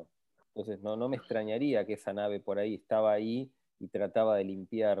humano. Entonces no me extrañaría que esa nave por ahí estaba ahí y trataba de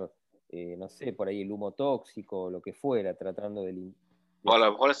limpiar, no sé, por ahí el humo tóxico o lo que fuera, tratando O a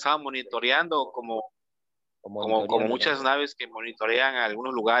lo mejor estaban monitoreando como monitoreando muchas también. naves que monitorean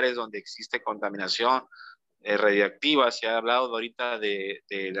algunos lugares donde existe contaminación radiactiva. Se ha hablado ahorita de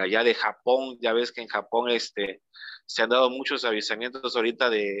allá de Japón. Ya ves que en Japón se han dado muchos avisamientos ahorita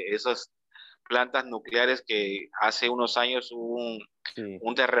de esas plantas nucleares, que hace unos años hubo Sí,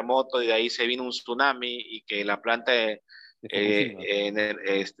 un terremoto y de ahí se vino un tsunami, y que la planta de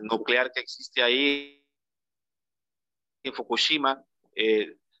Fukushima. nuclear que existe ahí en Fukushima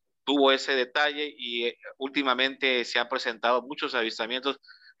tuvo ese detalle y últimamente se han presentado muchos avistamientos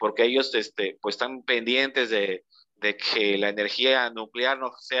porque ellos pues están pendientes de que la energía nuclear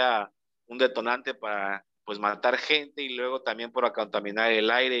no sea un detonante para pues matar gente y luego también por contaminar el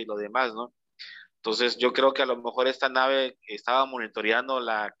aire y lo demás, ¿no? Entonces yo creo que a lo mejor esta nave estaba monitoreando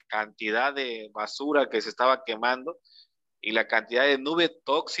la cantidad de basura que se estaba quemando y la cantidad de nube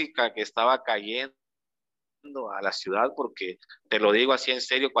tóxica que estaba cayendo a la ciudad, porque te lo digo así en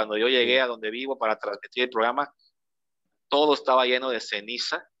serio, cuando yo llegué a donde vivo para transmitir el programa, todo estaba lleno de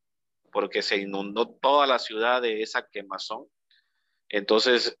ceniza, porque se inundó toda la ciudad de esa quemazón.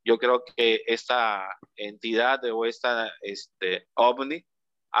 Entonces yo creo que esta entidad o esta ovni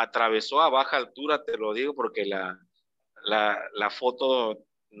atravesó a baja altura, te lo digo, porque la foto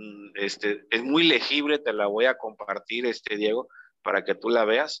es muy legible, te la voy a compartir, Diego, para que tú la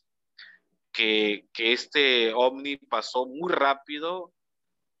veas, que este ovni pasó muy rápido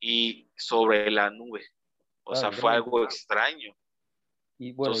y sobre la nube. O sea, fue algo extraño.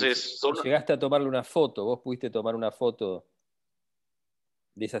 Y bueno, entonces, y llegaste a tomarle una foto, vos pudiste tomar una foto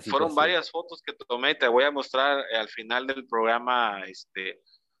de esa situación. Fueron varias fotos que tomé, te voy a mostrar al final del programa,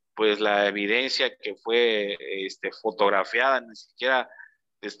 pues la evidencia que fue fotografiada, ni siquiera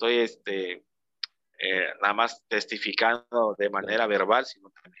estoy nada más testificando de manera verbal, sino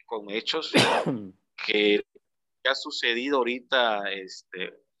también con hechos que ha sucedido ahorita,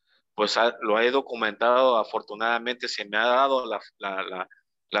 pues lo he documentado, afortunadamente se me ha dado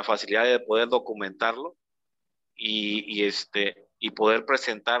la facilidad de poder documentarlo y poder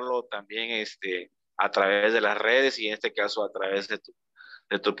presentarlo también a través de las redes y en este caso a través de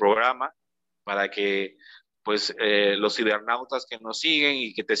tu programa para que pues los cibernautas que nos siguen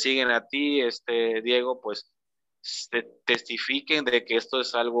y que te siguen a ti, Diego, pues testifiquen de que esto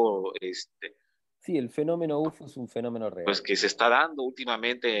es algo sí, el fenómeno UFO es un fenómeno real. Pues que se está dando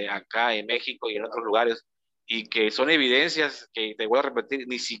últimamente acá en México y en otros lugares y que son evidencias que te voy a repetir,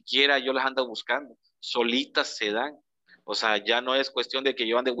 ni siquiera yo las ando buscando, solitas se dan. O sea, ya no es cuestión de que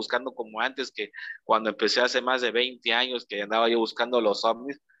yo ande buscando como antes, que cuando empecé hace más de 20 años que andaba yo buscando los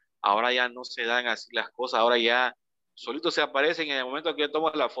ovnis, ahora ya no se dan así las cosas, ahora ya solitos se aparecen en el momento que yo tomo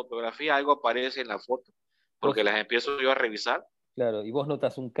la fotografía, algo aparece en la foto, porque las empiezo yo a revisar. Claro, y vos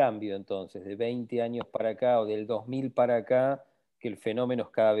notas un cambio entonces, de 20 años para acá o del 2000 para acá, que el fenómeno es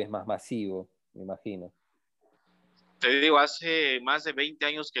cada vez más masivo, me imagino. Te digo, hace más de 20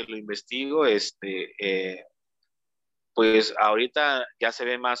 años que lo investigo, pues ahorita ya se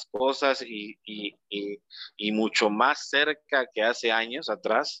ven más cosas y mucho más cerca que hace años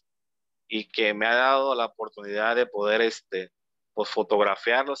atrás y que me ha dado la oportunidad de poder pues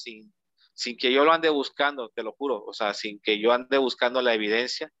fotografiarlo sin que yo lo ande buscando, te lo juro, o sea, sin que yo ande buscando la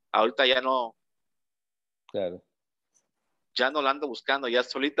evidencia. Ahorita claro. Ya no la ando buscando, ya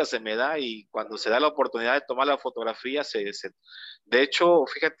solita se me da y cuando se da la oportunidad de tomar la fotografía, de hecho,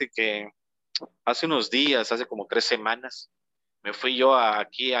 fíjate que hace unos días, hace como 3 semanas, me fui yo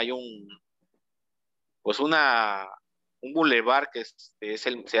aquí, hay pues un bulevar que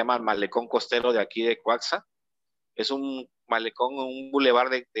se llama el Malecón Costero de aquí de Coaxa. Es un malecón, un bulevar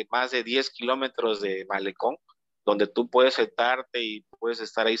de más de 10 kilómetros de malecón, donde tú puedes sentarte y puedes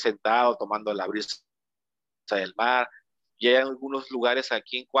estar ahí sentado tomando la brisa del mar. Y hay algunos lugares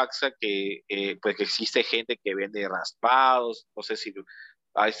aquí en Coaxa pues que existe gente que vende raspados, no sé si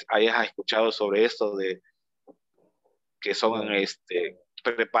hayas escuchado sobre esto que son No,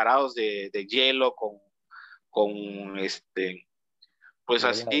 preparados de hielo con pues como helado.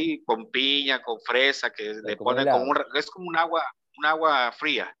 así, con piña, con fresa, que Claro, le como ponen helado. es como un agua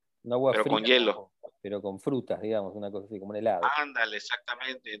fría, Un agua pero con fría, hielo. pero con frutas, digamos, una cosa así, como un helado. Ándale,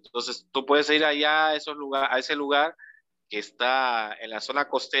 exactamente. Entonces tú puedes ir allá a ese lugar que está en la zona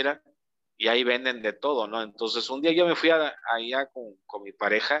costera y ahí venden de todo, ¿no? Entonces un día yo me fui allá con mi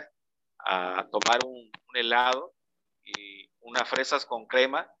pareja a tomar un helado y unas fresas con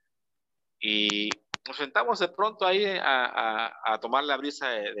crema y nos sentamos de pronto ahí a tomar la brisa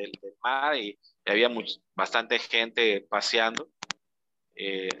del mar y había bastante gente paseando.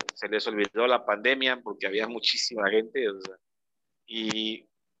 Se les olvidó la pandemia porque había muchísima gente, o sea, y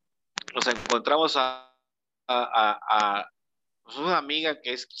nos encontramos pues una amiga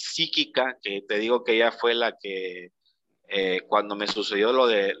que es psíquica, que te digo que ella fue la que cuando me sucedió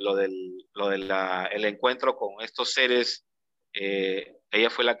el encuentro con estos seres, ella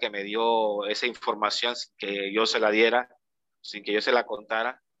fue la que me dio esa información sin que yo se la diera, sin que yo se la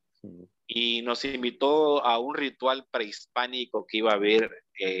contara, Sí. y nos invitó a un ritual prehispánico que iba a haber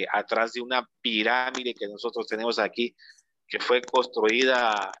atrás de una pirámide que nosotros tenemos aquí, que fue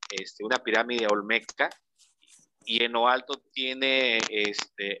construida, una pirámide olmeca, y en lo alto tiene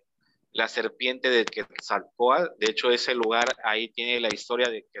la serpiente de Quetzalcóatl. De hecho, ese lugar ahí tiene la historia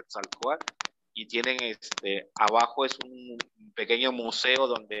de Quetzalcóatl, y tienen abajo es un pequeño museo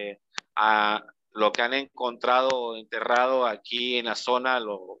donde lo que han encontrado enterrado aquí en la zona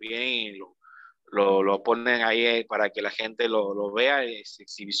lo vienen y lo ponen ahí para que la gente lo vea, es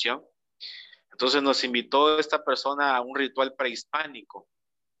exhibición. Entonces nos invitó esta persona a un ritual prehispánico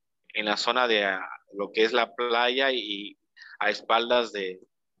en la zona de lo que es la playa y a espaldas de,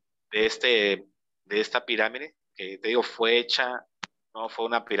 este, de esta pirámide, que te digo, fue hecha, no fue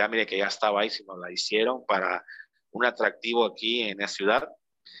una pirámide que ya estaba ahí, sino la hicieron para un atractivo aquí en la ciudad.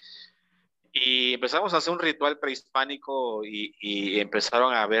 Y empezamos a hacer un ritual prehispánico y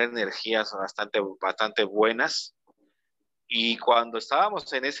empezaron a haber energías bastante buenas. Y cuando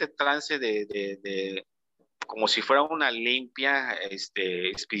estábamos en ese trance de como si fuera una limpia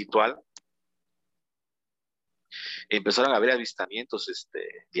espiritual, empezaron a haber avistamientos,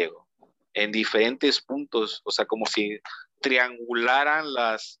 Diego, en diferentes puntos, o sea, como si triangularan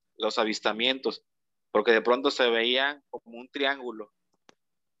los avistamientos, porque de pronto se veía como un triángulo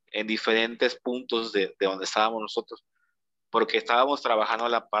en diferentes puntos de donde estábamos nosotros, porque estábamos trabajando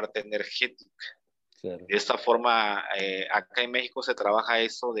la parte energética. Claro. De esta forma, acá en México se trabaja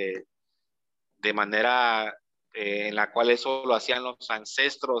eso de manera en la cual eso lo hacían los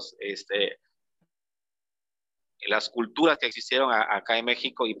ancestros, las culturas que existieron acá en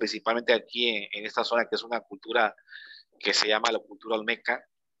México y principalmente aquí en esta zona que es una cultura que se llama la cultura olmeca,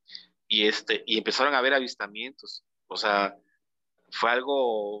 y empezaron a haber avistamientos, o sea, fue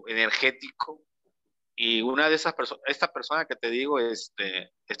algo energético. Y una de esas personas, esta persona que te digo,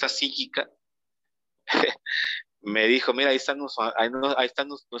 esta psíquica, me dijo, mira, ahí están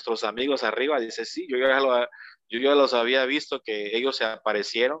nuestros amigos arriba. Dice, sí, yo ya los había visto que ellos se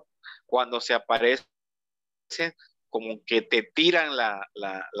aparecieron. Cuando se aparecen, como que te tiran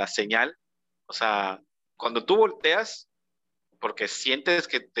la señal. O sea, cuando tú volteas, porque sientes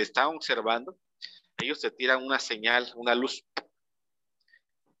que te están observando, ellos te tiran una señal, una luz,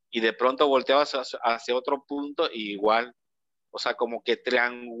 y de pronto volteabas hacia otro punto y igual, o sea, como que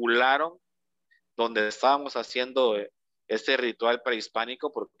triangularon donde estábamos haciendo este ritual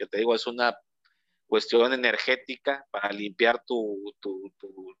prehispánico, porque te digo, es una cuestión energética para limpiar tu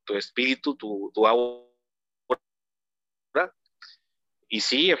espíritu, tu aura. Y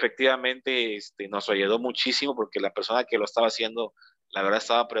sí, efectivamente, nos ayudó muchísimo porque la persona que lo estaba haciendo, la verdad,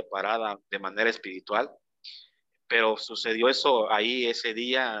 estaba preparada de manera espiritual, pero sucedió eso ahí ese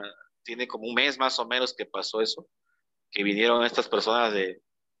día, tiene como un mes más o menos que pasó eso, que vinieron estas personas de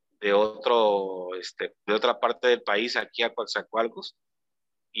otra parte del país aquí a Coatzacoalcos,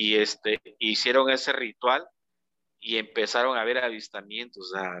 y hicieron ese ritual y empezaron a ver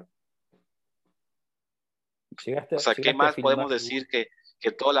avistamientos. ¿Qué ¿Llegaste a más filmar podemos decir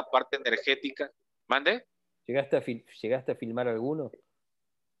que toda la parte energética? ¿Mande? ¿Llegaste a filmar alguno?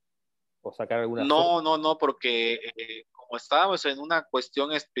 ¿O sacar alguna foto? No, no, no, porque como estábamos en una cuestión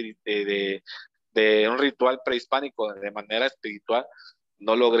de un ritual prehispánico de manera espiritual,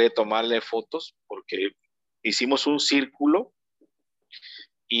 no logré tomarle fotos porque hicimos un círculo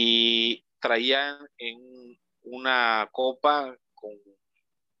y traían en una copa con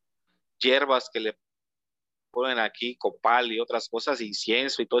hierbas que le ponen aquí, copal y otras cosas,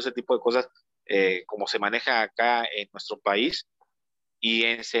 incienso y todo ese tipo de cosas, como se maneja acá en nuestro país, y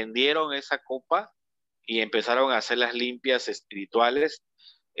encendieron esa copa y empezaron a hacer las limpias espirituales.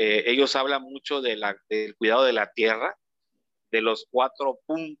 Ellos hablan mucho del cuidado de la tierra, de los 4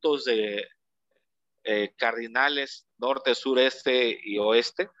 puntos cardinales, norte, sureste y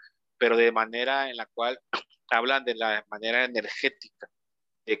oeste, pero de manera en la cual hablan de la manera energética,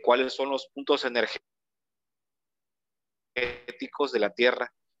 de cuáles son los puntos energéticos de la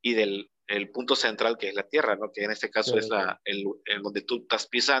Tierra y del el punto central que es la Tierra, ¿no? Que en este caso es Claro. el donde tú estás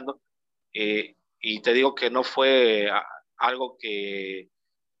pisando. Y te digo que no fue algo que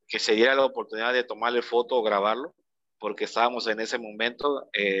se diera la oportunidad de tomarle foto o grabarlo, porque estábamos en ese momento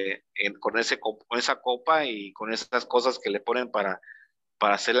con esa copa y con esas cosas que le ponen para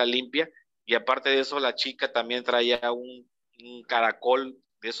hacerla limpia. Y aparte de eso, la chica también traía un caracol,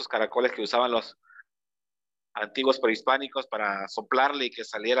 de esos caracoles que usaban los antiguos prehispánicos para soplarle y que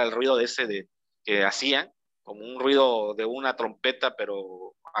saliera el ruido que hacían, como un ruido de una trompeta,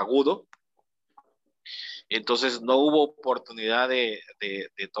 pero agudo. Entonces no hubo oportunidad de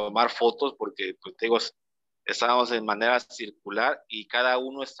tomar fotos porque, pues, digo, estábamos en manera circular y cada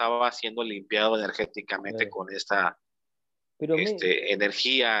uno estaba siendo limpiado energéticamente Claro. con esta Pero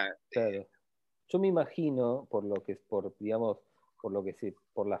energía. claro, yo me imagino, digamos,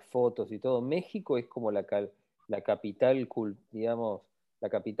 por las fotos y todo, México es como la capital, digamos, la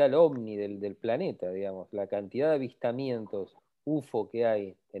capital ovni del planeta, digamos. La cantidad de avistamientos UFO que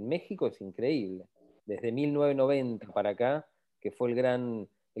hay en México es increíble. Desde 1990 para acá, que fue el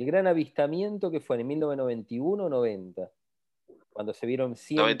gran avistamiento que fue en 1991-90, cuando se vieron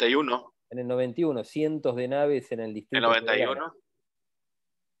 91. en el 91 cientos de naves en el En Distrito Federal. 91.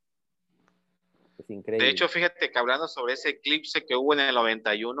 Es De increíble. hecho, fíjate que hablando sobre ese eclipse que hubo en el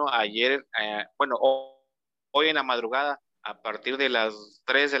 91, ayer, hoy en la madrugada, a partir de las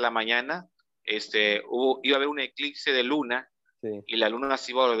 3 de la mañana, iba a haber un eclipse de luna, Sí, y la luna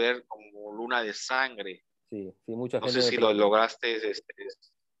se iba a volver como luna de sangre. sí, sí, mucha No gente sé me si lo pregunta. lograste,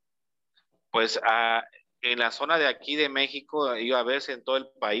 pues en la zona de aquí de México iba a verse en todo el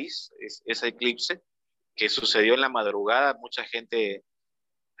país ese eclipse que sucedió en la madrugada. Mucha gente,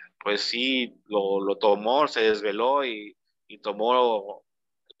 pues sí, lo tomó, se desveló y tomó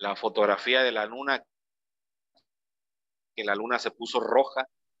la fotografía de la luna, que la luna se puso roja,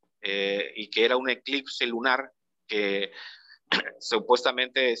 y que era un eclipse lunar que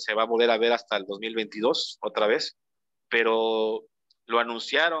supuestamente se va a volver a ver hasta el 2022 otra vez, pero lo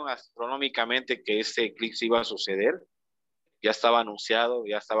anunciaron astronómicamente que ese eclipse iba a suceder, ya estaba anunciado,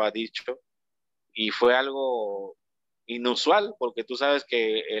 ya estaba dicho, y fue algo inusual, porque tú sabes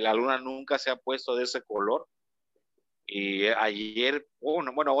que la luna nunca se ha puesto de ese color, y ayer,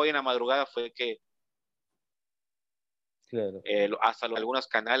 bueno, hoy en la madrugada fue que Claro. hasta algunos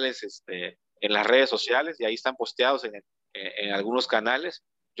canales en las redes sociales, y ahí están posteados en algunos canales.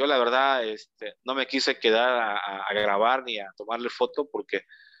 Yo la verdad no me quise quedar a grabar ni a tomarle foto porque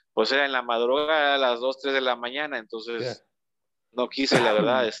pues era en la madrugada a las 2 3 de la mañana, Claro. entonces no quise, la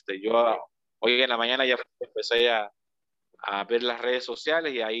verdad. Yo hoy en la mañana ya empecé a ver las redes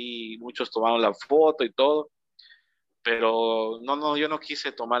sociales y ahí muchos tomaron la foto y todo, pero no, yo no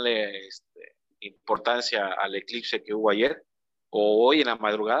quise tomarle importancia al eclipse que hubo ayer o hoy en la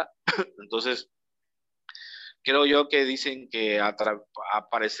madrugada. Entonces, creo yo que dicen que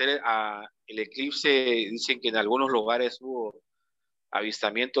aparecer el eclipse, dicen que en algunos lugares hubo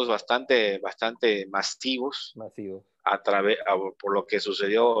avistamientos bastante masivos Masivo. por lo que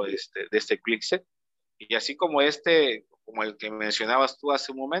sucedió de este eclipse. Y así como como el que mencionabas tú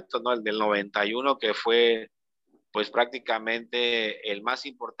hace un momento, ¿no? El del 91, que fue pues prácticamente el más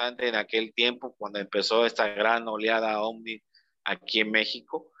importante en aquel tiempo cuando empezó esta gran oleada OVNI aquí en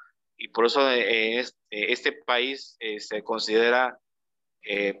México. Y por eso este país se considera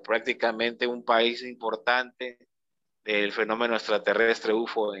prácticamente un país importante del fenómeno extraterrestre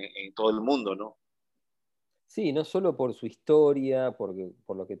UFO en todo el mundo, ¿no? Sí, no solo por su historia, por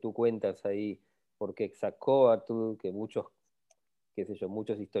lo que tú cuentas ahí, porque Quetzalcóatl, que muchos, qué sé yo,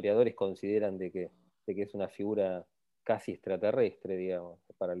 muchos historiadores consideran de que es una figura casi extraterrestre, digamos,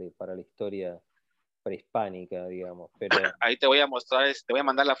 para la historia prehispánica, digamos. Pero, Ahí te voy a mostrar, te voy a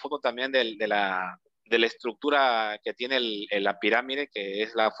mandar la foto también de la estructura que tiene la pirámide, que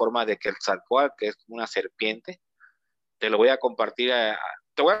es la forma de Quetzalcóatl, que es como una serpiente. Te lo voy a compartir,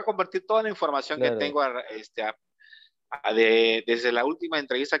 te voy a compartir toda la información que claro, tengo desde la última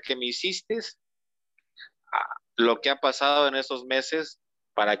entrevista que me hiciste, lo que ha pasado en esos meses,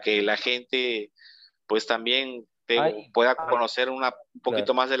 para que la gente pues también hay, pueda conocer un poquito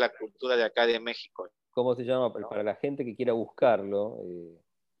claro, más de la cultura de acá de México, ¿cómo se llama? ¿no? Para la gente que quiera buscarlo,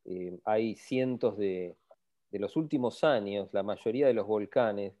 hay cientos de los últimos años, la mayoría de los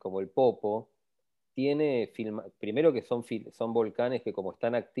volcanes, como el Popo, primero que son volcanes que como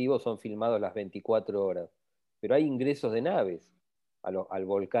están activos son filmados las 24 horas, pero hay ingresos de naves al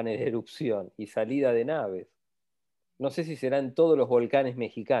volcán en erupción y salida de naves. No sé si serán todos los volcanes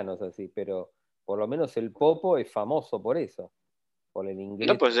mexicanos así, pero por lo menos el Popo es famoso por eso, por el No,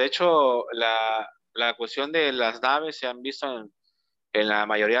 ingreso. pues de hecho la cuestión de las naves se han visto en la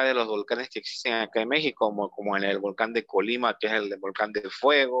mayoría de los volcanes que existen acá en México, como en el volcán de Colima, que es el volcán de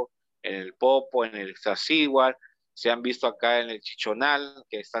fuego, en el Popo, en el Iztaccíhuatl, se han visto acá en el Chichonal,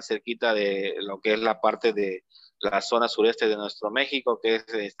 que está cerquita de lo que es la parte de la zona sureste de nuestro México, que es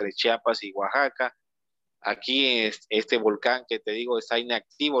entre Chiapas y Oaxaca. Aquí este volcán que te digo está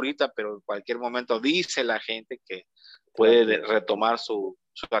inactivo ahorita, pero en cualquier momento dice la gente que Se va a puede activar. retomar su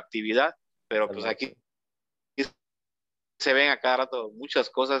actividad, pero pues Salvación. aquí se ven a cada rato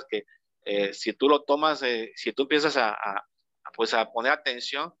muchas cosas que si tú lo tomas, si tú empiezas pues a poner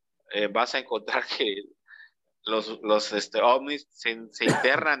atención, vas a encontrar que los ovnis se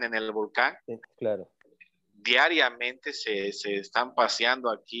internan en el volcán. Sí, claro. Diariamente se están paseando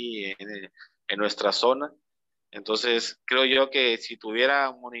aquí en nuestra zona. Entonces, creo yo que si tuviera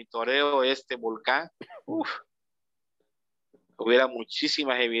un monitoreo este volcán, Mm. hubiera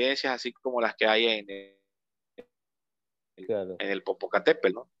muchísimas evidencias, así como las que hay claro, en el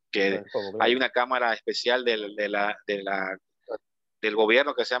Popocatépetl, ¿no? Que claro, poco, hay claro. una cámara especial del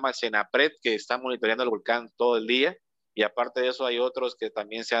gobierno que se llama Senapred, que está monitoreando el volcán todo el día, y aparte de eso hay otros que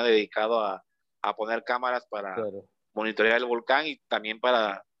también se han dedicado a poner cámaras para Claro. monitorear el volcán y también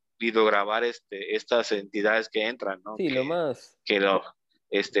para videograbar estas entidades que entran, ¿no? Sí, Que los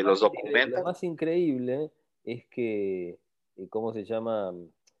lo documentan. más increíble es que, ¿cómo se llama?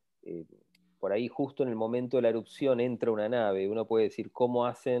 Eh, por ahí justo en el momento de la erupción entra una nave. Uno puede decir cómo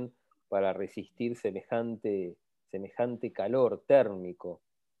hacen para resistir semejante calor térmico.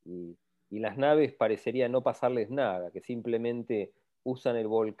 Y, y las naves parecería no pasarles nada, que simplemente usan el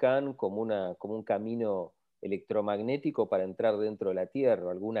volcán como un camino electromagnético para entrar dentro de la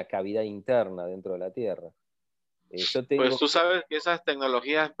Tierra, alguna cavidad interna dentro de la Tierra. Yo Pues tengo... tú sabes que esas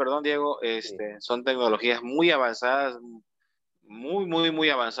tecnologías, perdón Diego, Sí, son tecnologías muy avanzadas, muy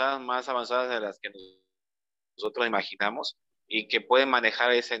avanzadas, más avanzadas de las que nosotros imaginamos y que pueden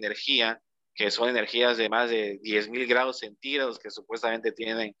manejar esa energía, que son energías de más de 10.000 grados centígrados que supuestamente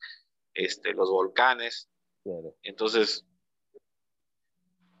tienen los volcanes. claro. Entonces,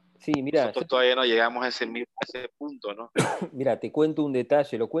 Sí, mira, nosotros todavía no llegamos a a ese punto, ¿no? mira, te cuento un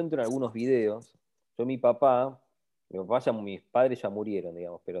detalle, lo cuento en algunos videos. Yo, mis padres ya murieron,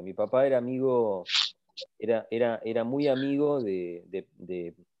 digamos, pero mi papá era amigo, era muy amigo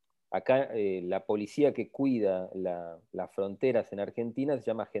acá la policía que cuida las fronteras en Argentina se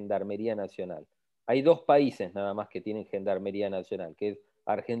llama Gendarmería Nacional. Hay dos países nada más que tienen Gendarmería Nacional, que es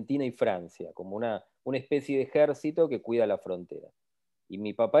Argentina y Francia, como una especie de ejército que cuida la frontera. Y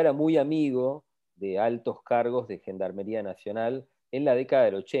mi papá era muy amigo de altos cargos de Gendarmería Nacional en la década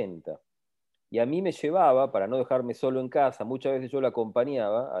del 80. Y a mí me llevaba, para no dejarme solo en casa, muchas veces yo lo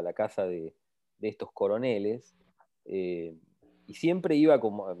acompañaba a la casa de estos coroneles, eh, y siempre iba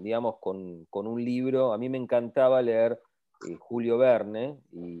como, digamos, con un libro. A mí me encantaba leer Julio Verne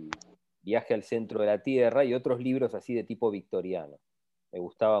y Viaje al centro de la Tierra y otros libros así de tipo victoriano. Me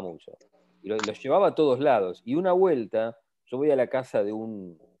gustaba mucho. Y los llevaba a todos lados. Y una vuelta, yo voy a la casa de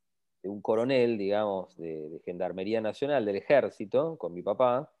un coronel, digamos, de Gendarmería Nacional, del Ejército, con mi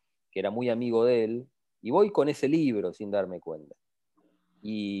papá, que era muy amigo de él, y voy con ese libro sin darme cuenta.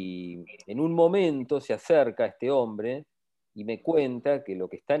 Y en un momento se acerca este hombre y me cuenta que lo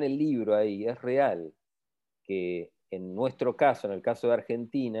que está en el libro ahí es real, que en nuestro caso, en el caso de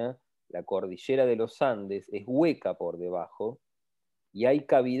Argentina, la cordillera de los Andes es hueca por debajo y hay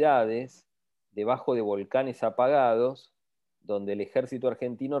cavidades debajo de volcanes apagados donde el ejército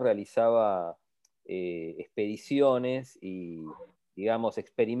argentino realizaba expediciones y, digamos,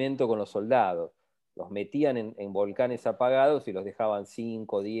 experimentos con los soldados. Los metían en volcanes apagados y los dejaban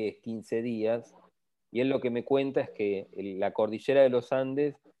 5, 10, 15 días. Y él lo que me cuenta es que la cordillera de los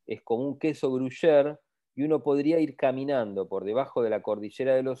Andes es como un queso gruyère y uno podría ir caminando por debajo de la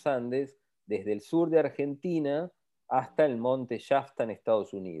cordillera de los Andes desde el sur de Argentina hasta el monte Shasta en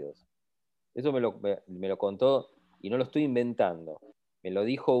Estados Unidos. Eso me lo contó y no lo estoy inventando. Me lo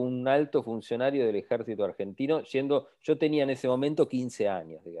dijo un alto funcionario del ejército argentino, yo tenía en ese momento 15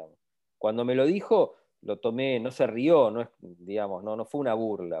 años, digamos. Cuando me lo dijo, lo tomé, no se rió, no, digamos, no fue una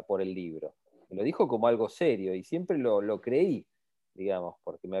burla por el libro. Me lo dijo como algo serio y siempre lo creí, digamos,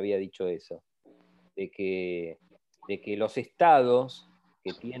 porque me había dicho eso, de que, de que los estados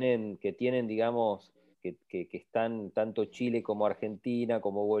que tienen digamos, que están tanto Chile como Argentina,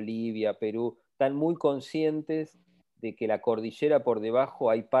 como Bolivia, Perú, están muy conscientes de que la cordillera por debajo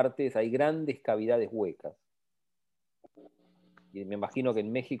hay grandes cavidades huecas. Y me imagino que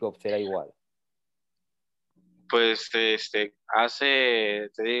en México será igual. Pues hace,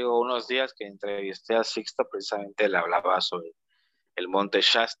 te digo, unos días que entrevisté a Sixto, precisamente le hablaba sobre el monte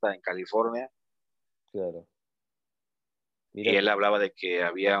Shasta en California, Claro. y Mirá, él hablaba de que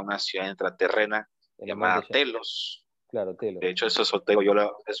había una ciudad intraterrena en el monte llamada ya. Telos. Claro, Telo. De hecho, eso te digo,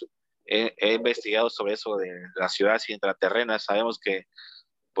 he investigado sobre eso de las ciudades intraterrenas. Sabemos que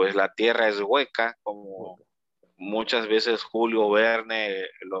pues la Tierra es hueca, como Hueca. muchas veces Julio Verne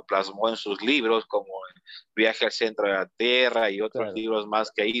lo plasmó en sus libros, como Viaje al centro de la Tierra y otros Claro, libros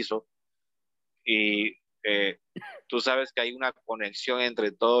más que hizo. Y tú sabes que hay una conexión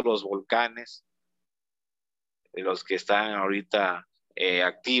entre todos los volcanes, de los que están ahorita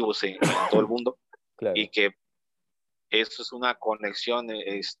activos en todo el mundo, y claro, que eso es una conexión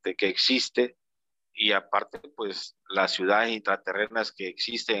que existe, y aparte pues las ciudades intraterrenas que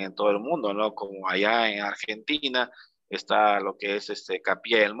existen en todo el mundo, ¿no? Como allá en Argentina está lo que es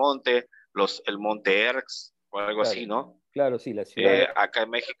Capilla del Monte, el Monte Erx o algo así, claro. ¿no? Claro, sí, la ciudad. Acá en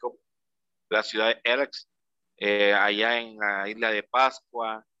México, la ciudad de Erx, allá en la isla de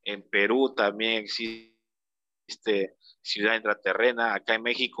Pascua, en Perú también existe ciudad intraterrena. Acá en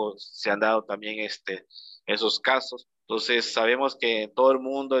México se han dado también esos casos. Entonces sabemos que en todo el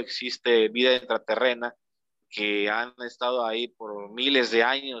mundo existe vida intraterrena que han estado ahí por miles de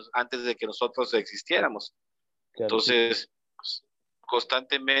años antes de que nosotros existiéramos. Claro, sí, sí, Entonces, pues,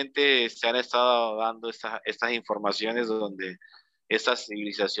 constantemente se han estado dando estas informaciones donde estas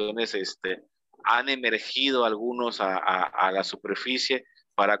civilizaciones han emergido algunos a la superficie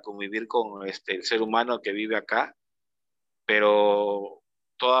para convivir con el ser humano que vive acá, pero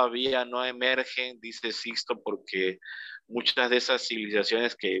todavía no emergen, dice Sixto, porque muchas de esas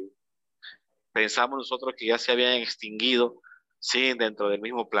civilizaciones que pensamos nosotros que ya se habían extinguido, siguen dentro del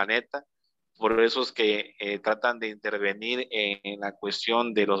mismo planeta. Por eso es que tratan de intervenir en la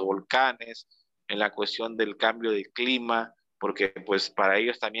cuestión de los volcanes, en la cuestión del cambio de clima, porque pues para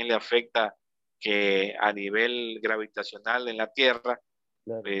ellos también le afecta que a nivel gravitacional en la Tierra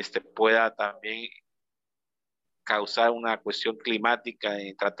claro. pueda también causar una cuestión climática en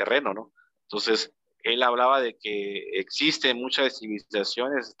intraterreno, ¿no? Entonces, él hablaba de que existen muchas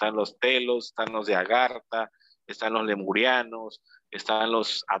civilizaciones, están los telos, están los de Agartha, están los lemurianos, están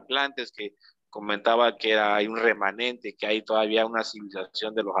los atlantes, que comentaba que hay un remanente, que hay todavía una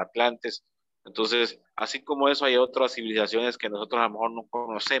civilización de los atlantes. Entonces, así como eso, hay otras civilizaciones que nosotros a lo mejor no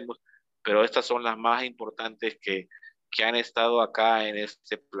conocemos, pero estas son las más importantes que han estado acá en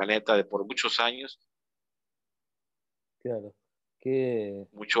este planeta de por muchos años, Claro. Que,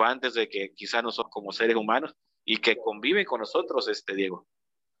 mucho antes de que quizás nosotros como seres humanos y que conviven con nosotros, Diego.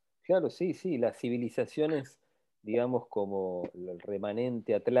 claro, sí, sí, las civilizaciones, digamos, como el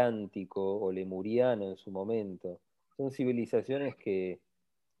remanente atlántico o lemuriano en su momento, son civilizaciones que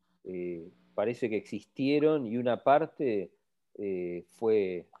parece que existieron y una parte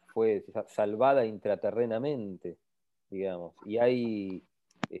fue salvada intraterrenamente, digamos. Y hay,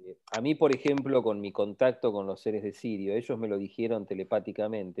 a mí, por ejemplo, con mi contacto con los seres de Sirio, ellos me lo dijeron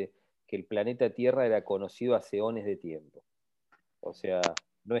telepáticamente, que el planeta Tierra era conocido hace eones de tiempo. O sea,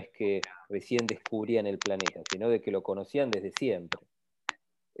 no es que recién descubrían el planeta, sino de que lo conocían desde siempre.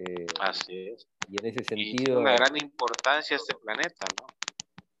 Eh, Así es. y en ese Y tiene una sentido, gran importancia este planeta, ¿no?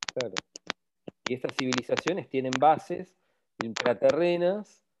 claro. Y estas civilizaciones tienen bases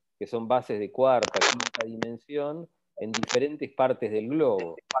intraterrenas, que son bases de cuarta, quinta dimensión, en diferentes partes del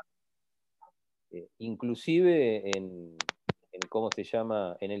globo. Inclusive ¿cómo se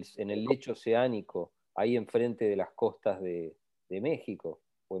llama? En el lecho oceánico, ahí enfrente de las costas de México,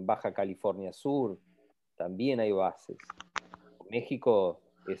 o en Baja California Sur, también hay bases. México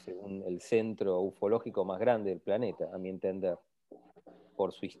es el centro ufológico más grande del planeta, a mi entender,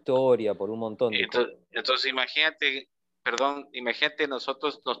 por su historia, por un montón de cosas. Entonces imagínate, perdón, imagínate,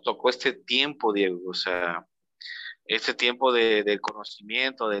 nosotros nos tocó este tiempo, Diego, o sea, este tiempo del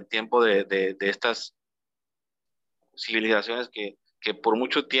conocimiento, del tiempo de estas civilizaciones que por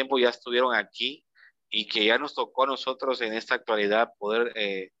mucho tiempo ya estuvieron aquí y que ya nos tocó a nosotros en esta actualidad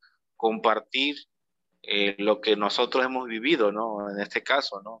poder compartir lo que nosotros hemos vivido, ¿no? En este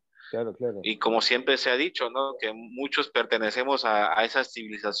caso, ¿no? Claro, claro. Y como siempre se ha dicho, ¿no? Que muchos pertenecemos a esas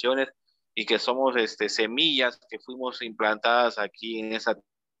civilizaciones y que somos semillas que fuimos implantadas aquí en esa,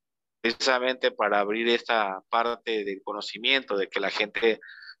 precisamente para abrir esta parte del conocimiento, de que la gente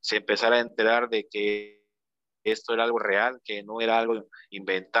se empezara a enterar de que esto era algo real, que no era algo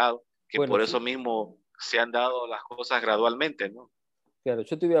inventado, que Bueno, por eso mismo se han dado las cosas gradualmente, ¿no? claro,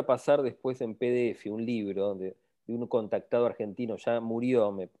 yo te voy a pasar después en PDF un libro de un contactado argentino, ya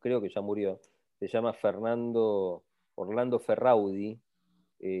murió, creo que ya murió, se llama Orlando Ferraudi,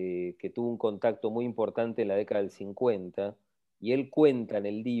 que tuvo un contacto muy importante en la década del 50, y él cuenta en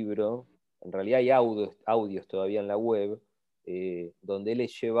el libro, en realidad hay audios todavía en la web, donde él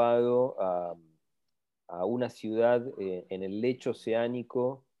es llevado a una ciudad en el lecho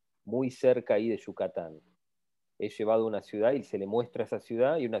oceánico muy cerca ahí de Yucatán. Es llevado a una ciudad y se le muestra esa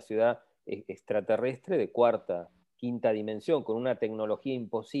ciudad, y una ciudad extraterrestre de cuarta, quinta dimensión, con una tecnología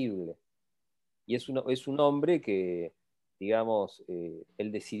imposible. Y es un hombre que, digamos,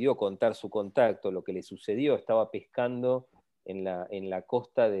 él decidió contar su contacto, lo que le sucedió. Estaba pescando en la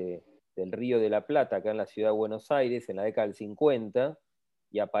costa del Río de la Plata, acá en la ciudad de Buenos Aires, en la década del 50,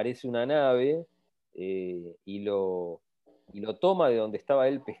 y aparece una nave y lo toma de donde estaba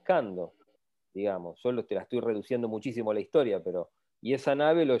él pescando, digamos. Yo te la estoy reduciendo muchísimo la historia, pero... Y esa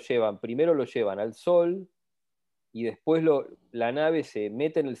nave primero lo llevan al Sol, y después la nave se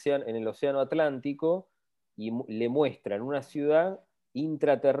mete en el océano Atlántico y le muestran una ciudad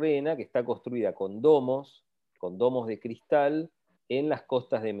intraterrena que está construida con domos de cristal en las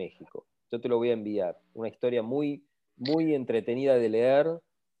costas de México. Yo te lo voy a enviar. Una historia muy, muy entretenida de leer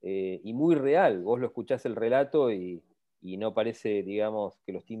y muy real. Vos lo escuchás el relato y y no parece, digamos,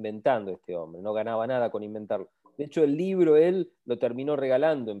 que lo esté inventando este hombre, no ganaba nada con inventarlo. De hecho, el libro él lo terminó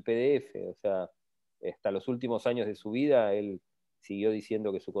regalando en PDF, o sea, hasta los últimos años de su vida, él siguió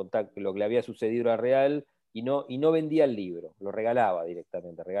diciendo que su contacto, lo que le había sucedido era real, y no vendía el libro, lo regalaba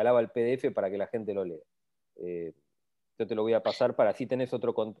directamente, regalaba el PDF para que la gente lo lea. Yo te lo voy a pasar para así tenés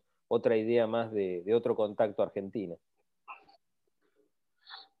otra idea más de otro contacto argentino.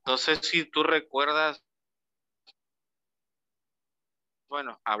 No sé si tú recuerdas,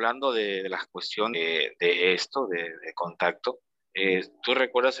 bueno, hablando de la cuestión de esto, de contacto, tú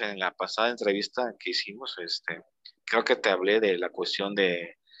recuerdas en la pasada entrevista que hicimos, creo que te hablé de la cuestión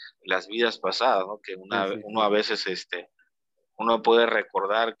de las vidas pasadas, ¿no? Que Sí, sí, uno sí. a veces, uno puede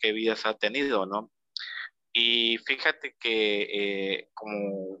recordar qué vidas ha tenido, ¿no? Y fíjate que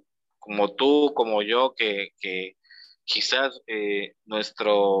como tú, como yo, que quizás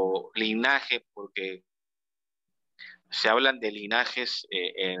nuestro linaje, porque se hablan de linajes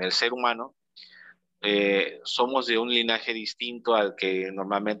en el ser humano, somos de un linaje distinto al que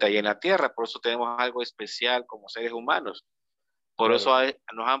normalmente hay en la Tierra, por eso tenemos algo especial como seres humanos. Por Claro, eso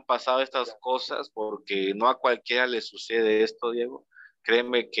nos han pasado estas cosas, porque no a cualquiera le sucede esto, Diego.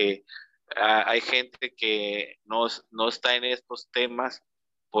 Créeme que hay gente que no está en estos temas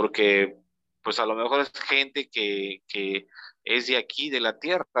porque, pues a lo mejor es gente que es de aquí, de la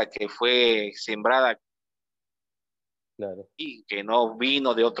tierra, que fue sembrada claro. aquí, que no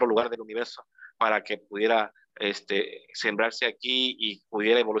vino de otro lugar del universo para que pudiera sembrarse aquí y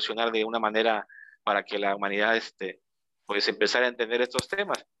pudiera evolucionar de una manera para que la humanidad pues empezara a entender estos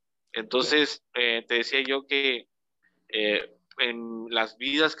temas. Entonces, te decía yo que en las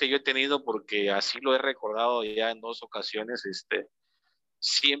vidas que yo he tenido, porque así lo he recordado ya en dos ocasiones,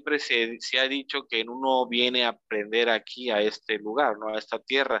 siempre se ha dicho que uno viene a aprender aquí, a este lugar, ¿no? A esta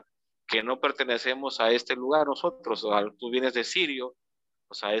tierra, que no pertenecemos a este lugar nosotros. O sea, tú vienes de Sirio,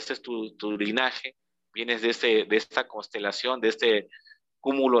 o sea, este es tu linaje, vienes de esta constelación, de este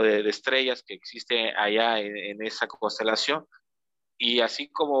cúmulo de estrellas que existe allá en esa constelación, y así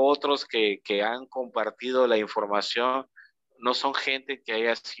como otros que han compartido la información, no son gente que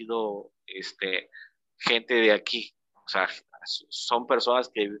haya sido gente de aquí. O sea, son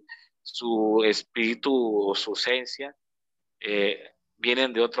personas que su espíritu o su esencia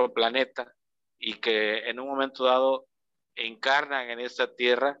vienen de otro planeta y que en un momento dado encarnan en esta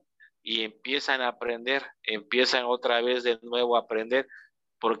tierra y empiezan a aprender, empiezan otra vez de nuevo a aprender,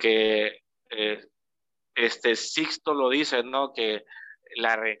 porque Sixto lo dice, ¿no? Que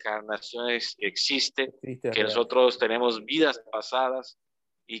la reencarnación existe, Existe, es que real. nosotros tenemos vidas pasadas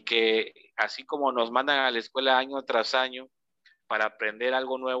y que así como nos mandan a la escuela año tras año para aprender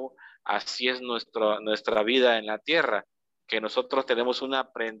algo nuevo, así es nuestra vida en la tierra, que nosotros tenemos un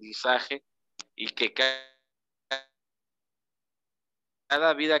aprendizaje y que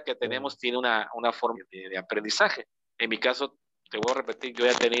cada vida que Claro. tenemos tiene una forma de aprendizaje. En mi caso, te voy a repetir, yo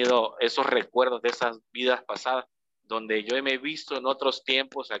he tenido esos recuerdos de esas vidas pasadas, donde yo me he visto en otros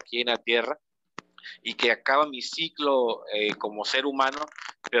tiempos aquí en la tierra y que acaba mi ciclo como ser humano,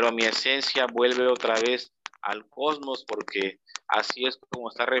 pero mi esencia vuelve otra vez al cosmos, porque así es como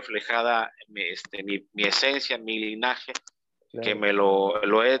está reflejada mi esencia, mi linaje, que Claro. me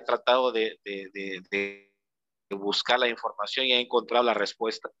lo he tratado de buscar la información y he encontrado la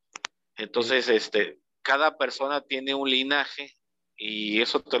respuesta. Sí, Entonces, cada persona tiene un linaje y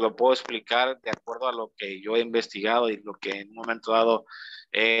eso te lo puedo explicar de acuerdo a lo que yo he investigado y lo que en un momento dado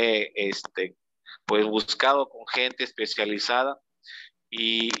he pues buscado con gente especializada,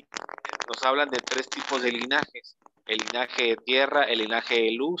 y nos hablan de tres tipos de linajes: el linaje de tierra, el linaje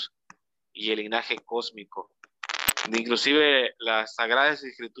de luz y el linaje cósmico. Inclusive las Sagradas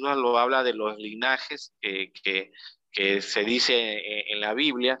Escrituras lo habla de los linajes que se dice en la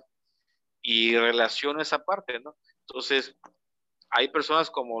Biblia, y relaciono esa parte, ¿no? Entonces, hay personas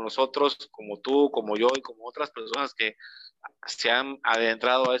como nosotros, como tú, como yo y como otras personas que se han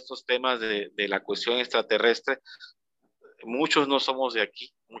adentrado a estos temas de la cuestión extraterrestre. Muchos no somos de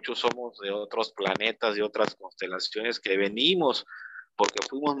aquí, muchos somos de otros planetas, de otras constelaciones, que venimos porque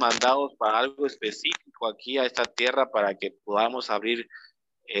fuimos mandados para algo específico aquí a esta tierra, para que podamos abrir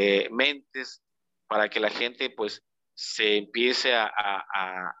mentes, para que la gente pues se empiece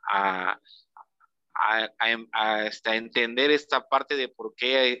a entender esta parte de por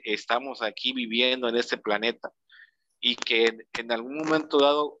qué estamos aquí viviendo en este planeta, y que en algún momento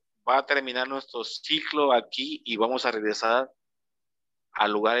dado va a terminar nuestro ciclo aquí y vamos a regresar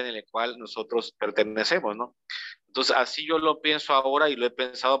al lugar en el cual nosotros pertenecemos, ¿no? Entonces, así yo lo pienso ahora y lo he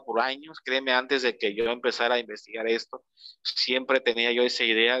pensado por años. Créeme, antes de que yo empezara a investigar esto, siempre tenía yo esa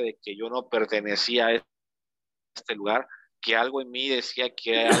idea de que yo no pertenecía a este lugar, que algo en mí decía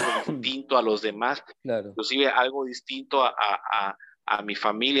que era algo distinto a los demás, claro. inclusive algo distinto a mi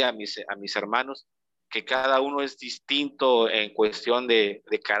familia, a mis hermanos, que cada uno es distinto en cuestión de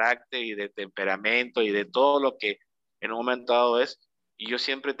carácter y de temperamento y de todo lo que en un momento dado es. Y yo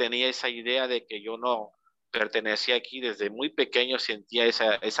siempre tenía esa idea de que yo no pertenecía aquí, desde muy pequeño sentía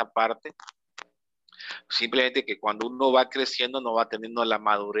esa parte, simplemente que cuando uno va creciendo no va teniendo la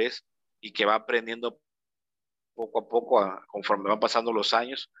madurez y que va aprendiendo poco a poco conforme van pasando los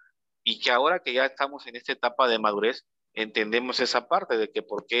años, y que ahora que ya estamos en esta etapa de madurez, entendemos esa parte de que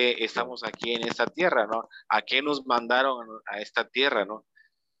por qué estamos aquí en esta tierra, ¿no? ¿A qué nos mandaron a esta tierra, ¿no?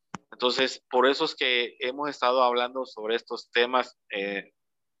 Entonces, por eso es que hemos estado hablando sobre estos temas, en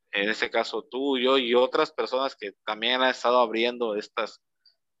este caso tú, yo y otras personas que también han estado abriendo estas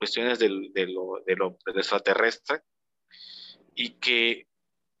cuestiones de lo extraterrestre, y que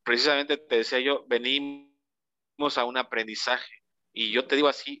precisamente te decía yo, venimos a un aprendizaje. Y yo te digo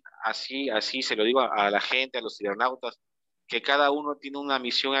así se lo digo a la gente, a los cibernautas, que cada uno tiene una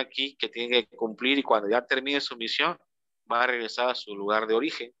misión aquí que tiene que cumplir, y cuando ya termine su misión va a regresar a su lugar de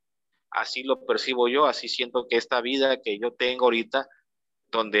origen. Así lo percibo yo, así siento que esta vida que yo tengo ahorita,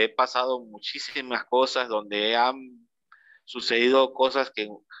 donde he pasado muchísimas cosas, donde han sucedido cosas que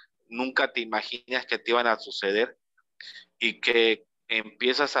nunca te imaginas que te iban a suceder, y que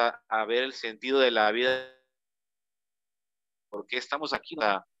empiezas a ver el sentido de la vida, porque estamos aquí,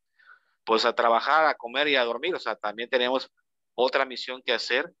 pues a trabajar, a comer y a dormir. O sea, también tenemos otra misión que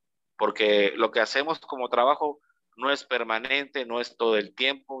hacer, porque lo que hacemos como trabajo no es permanente, no es todo el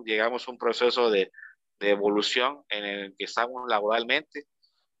tiempo. Llegamos a un proceso de evolución en el que estamos laboralmente,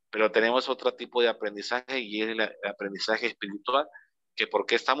 pero tenemos otro tipo de aprendizaje, y es el aprendizaje espiritual, que por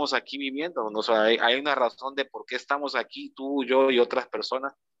qué estamos aquí viviendo. O sea, hay una razón de por qué estamos aquí, tú, yo y otras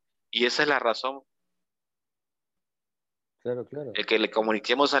personas, y esa es la razón, Claro, claro. el que le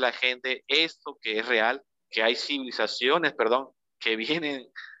comuniquemos a la gente esto que es real, que hay civilizaciones, perdón, que vienen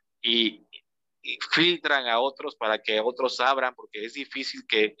y, y filtran a otros para que otros abran, porque es difícil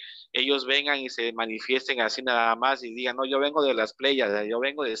que ellos vengan y se manifiesten así nada más y digan, no, yo vengo de las Pléyades, yo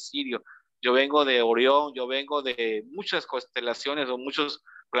vengo de Sirio, yo vengo de Orión, yo vengo de muchas constelaciones o muchos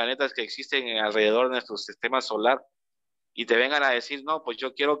planetas que existen alrededor de nuestro sistema solar, y te vengan a decir, no, pues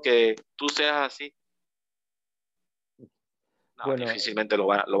yo quiero que tú seas así. No, Bueno, difícilmente lo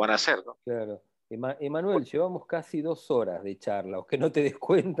van a hacer, ¿no? claro. Enmanuel, llevamos casi 2 horas de charla, aunque no te des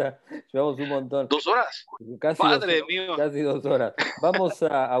cuenta, llevamos un montón. 2 horas. Casi dos, Madre mía. casi 2 horas. Vamos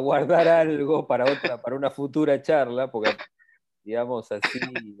a guardar algo para una futura charla, porque, digamos así,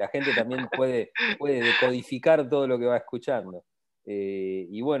 la gente también puede decodificar todo lo que va escuchando.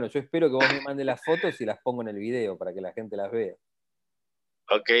 Y bueno, yo espero que vos me mandes las fotos y las pongo en el video para que la gente las vea.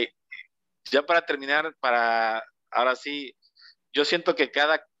 Ok, ya para terminar, ahora sí, yo siento que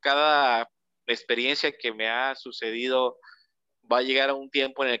cada experiencia que me ha sucedido va a llegar a un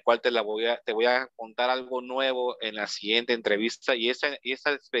tiempo en el cual te voy a contar algo nuevo en la siguiente entrevista, y esa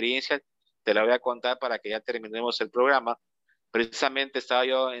experiencia te la voy a contar para que ya terminemos el programa. Precisamente estaba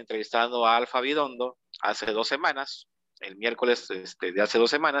yo entrevistando a Alfa Bidondo hace 2 semanas, el miércoles de hace 2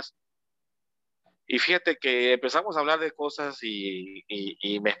 semanas. Y fíjate que empezamos a hablar de cosas, y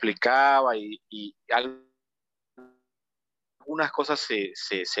me explicaba, y algunas cosas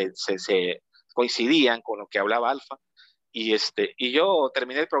se coincidían con lo que hablaba Alfa. Y yo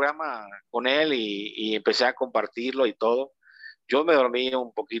terminé el programa con él, y empecé a compartirlo y todo. Yo me dormí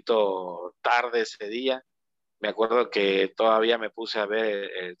un poquito tarde ese día. Me acuerdo que todavía me puse a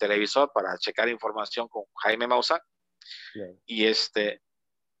ver el televisor para checar información con Jaime Maussan, Claro. y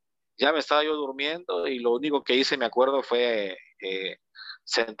ya me estaba yo durmiendo, y lo único que hice, me acuerdo, fue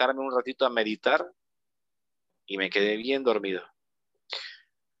sentarme un ratito a meditar, y me quedé bien dormido.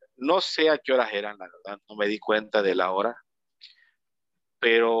 No sé a qué horas eran, la verdad, no me di cuenta de la hora,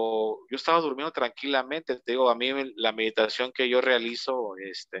 pero yo estaba durmiendo tranquilamente. Te digo, a mí la meditación que yo realizo,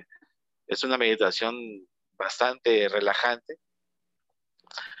 es una meditación bastante relajante.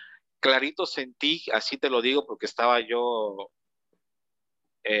 Clarito sentí, así te lo digo, porque estaba yo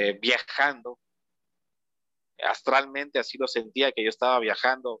viajando astralmente, así lo sentía, que yo estaba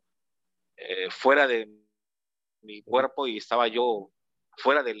viajando fuera de mi cuerpo, y estaba yo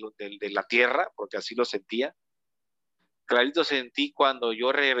fuera de la tierra, porque así lo sentía. Clarito sentí cuando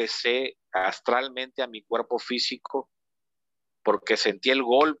yo regresé astralmente a mi cuerpo físico, porque sentí el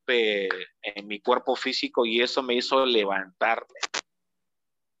golpe en mi cuerpo físico, y eso me hizo levantarme.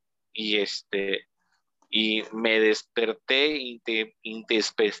 Y y me desperté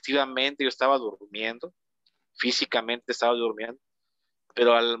intempestivamente. Yo estaba durmiendo, físicamente estaba durmiendo,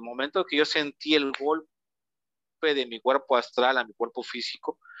 pero al momento que yo sentí el golpe golpe de mi cuerpo astral a mi cuerpo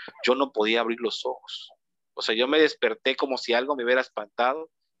físico, yo no podía abrir los ojos. O sea, yo me desperté como si algo me hubiera espantado,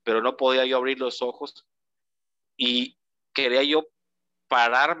 pero no podía yo abrir los ojos y quería yo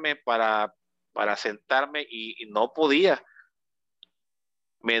pararme para sentarme y no podía.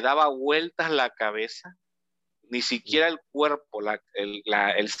 Me daba vueltas la cabeza, ni siquiera el cuerpo,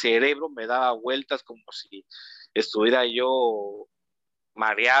 el cerebro me daba vueltas como si estuviera yo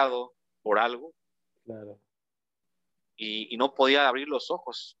mareado por algo. Claro. Y no podía abrir los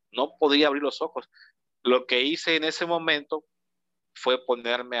ojos, no podía abrir los ojos. Lo que hice en ese momento fue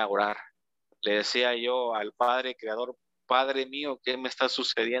ponerme a orar. Le decía yo al Padre Creador, Padre mío, ¿qué me está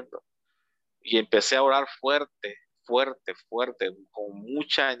sucediendo? Y empecé a orar fuerte, fuerte, fuerte, con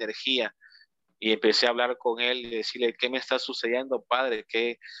mucha energía. Y empecé a hablar con él y decirle, ¿qué me está sucediendo, Padre?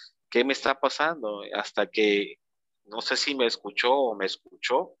 ¿Qué me está pasando? Hasta que no sé si me escuchó o me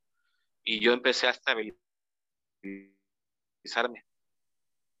escuchó y yo empecé a estabilizarme.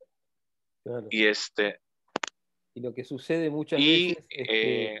 Claro. Y Y lo que sucede muchas y veces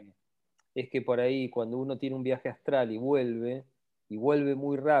es que por ahí cuando uno tiene un viaje astral y vuelve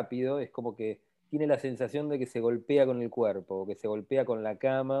muy rápido, es como que tiene la sensación de que se golpea con el cuerpo, o que se golpea con la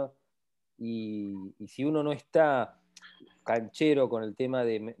cama, y si uno no está canchero con el tema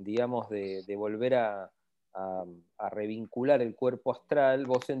de, digamos, de volver a revincular el cuerpo astral,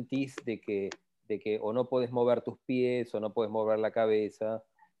 vos sentís de que o no podés mover tus pies, o no podés mover la cabeza,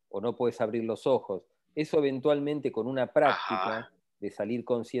 o no podés abrir los ojos. Eso eventualmente con una práctica ajá, de salir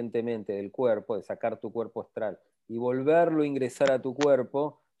conscientemente del cuerpo, de sacar tu cuerpo astral y volverlo a ingresar a tu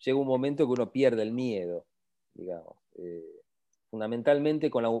cuerpo, llega un momento que uno pierde el miedo, digamos. Fundamentalmente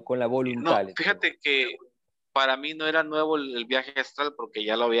con la voluntad. no, fíjate que para mí no era nuevo el viaje astral porque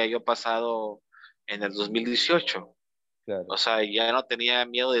ya lo había yo pasado en el 2018. Claro, O sea, ya no tenía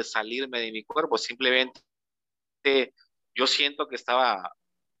miedo de salirme de mi cuerpo, simplemente yo siento que estaba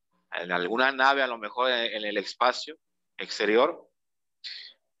en alguna nave, a lo mejor en el espacio exterior,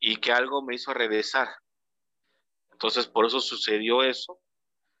 y que algo me hizo regresar. Entonces, por eso sucedió eso.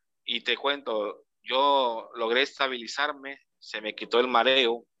 Y te cuento, yo logré estabilizarme, se me quitó el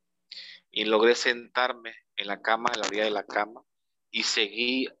mareo y logré sentarme en la cama, en la orilla de la cama, y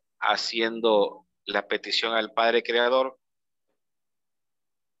seguí haciendo la petición al Padre Creador.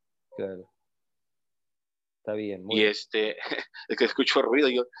 claro. Está bien, muy Y bien. es que escucho ruido,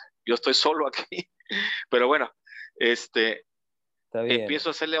 yo estoy solo aquí, pero bueno, este, Está bien. empiezo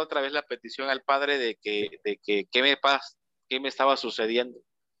a hacerle otra vez la petición al Padre de que qué me estaba sucediendo.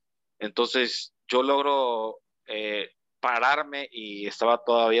 Entonces yo logro pararme y estaba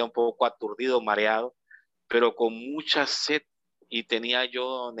todavía un poco aturdido, mareado, pero con mucha sed y tenía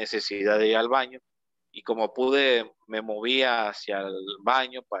yo necesidad de ir al baño. Y como pude, me movía hacia el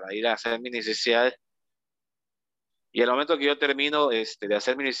baño para ir a hacer mis necesidades. Y al momento que yo termino de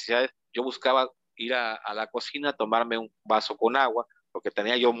hacer mis necesidades, yo buscaba ir a la cocina, tomarme un vaso con agua, porque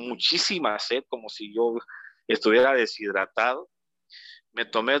tenía yo muchísima sed, como si yo estuviera deshidratado. Me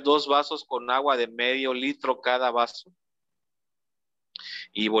tomé 2 vasos con agua de medio litro cada vaso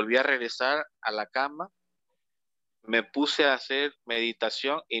y volví a regresar a la cama. Me puse a hacer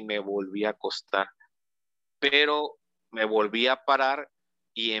meditación y me volví a acostar, pero me volví a parar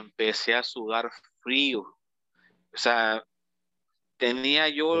y empecé a sudar frío. O sea, tenía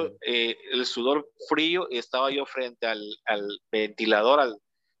yo Claro, el sudor frío y estaba yo frente al ventilador,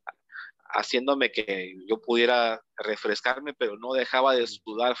 haciéndome que yo pudiera refrescarme, pero no dejaba de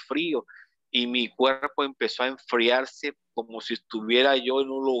sudar frío y mi cuerpo empezó a enfriarse como si estuviera yo en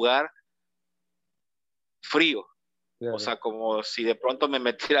un lugar frío, o claro, sea, como si de pronto me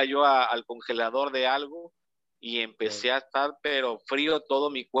metiera yo al congelador de algo y claro, empecé a estar, pero frío, todo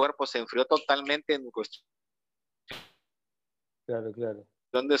mi cuerpo se enfrió totalmente en cuestión claro, claro,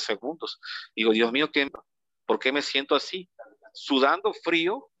 de segundos. Digo, Dios mío, ¿por qué me siento así? Sudando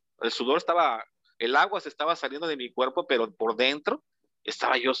frío, el sudor estaba, el agua se estaba saliendo de mi cuerpo, pero por dentro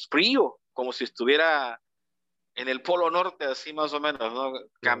estaba yo frío, como si estuviera en el polo norte, así más o menos, ¿no? claro.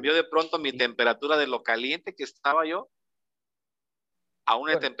 Cambió de pronto mi Y temperatura de lo caliente que estaba yo a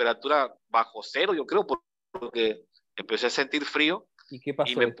una bueno, temperatura bajo cero, yo creo, porque empecé a sentir frío ¿y qué y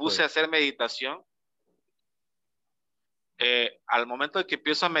pasó me puse a después? hacer meditación. Al momento de que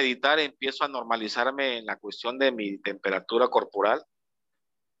empiezo a meditar, empiezo a normalizarme en la cuestión de mi temperatura corporal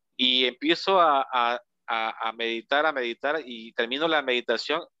y empiezo a meditar y termino la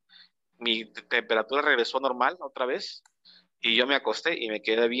meditación, mi temperatura regresó normal otra vez y yo me acosté y me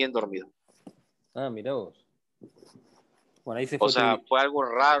quedé bien dormido. Ah, mirá vos. Bueno, ahí se O sea,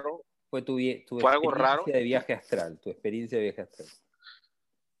 fue tu fue algo raro, experiencia de viaje astral, tu experiencia de viaje astral.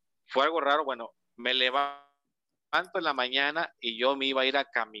 fue algo raro, bueno, me levanto levanto en la mañana y yo me iba a ir a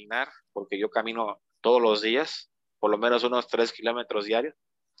caminar, porque yo camino todos los días, por lo menos unos 3 kilómetros diarios,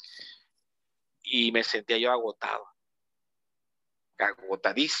 y me sentía yo agotado,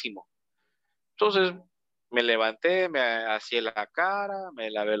 agotadísimo. Entonces me levanté, me hacía la cara, me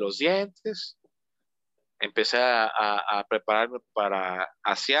lavé los dientes, empecé a prepararme para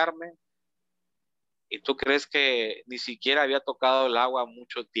asearme. ¿Y tú crees que ni siquiera había tocado el agua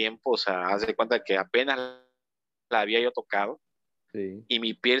mucho tiempo? O sea, haz de cuenta que apenas la había yo tocado Sí. y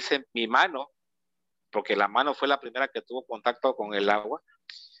mi mano, porque la mano fue la primera que tuvo contacto con el agua,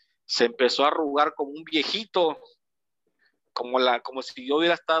 se empezó a arrugar como un viejito, como si yo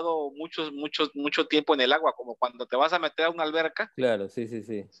hubiera estado mucho tiempo en el agua, como cuando te vas a meter a una alberca Claro, sí, sí,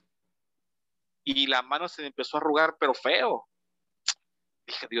 sí. y la mano se me empezó a arrugar, pero feo.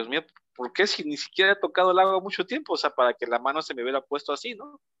 Dije, Dios mío, ¿por qué si ni siquiera he tocado el agua mucho tiempo? O sea, para que la mano se me hubiera puesto así,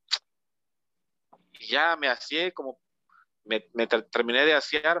 ¿no? Y ya me aseé, como terminé de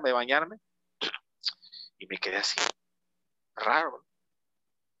asear, de bañarme, y me quedé así, raro.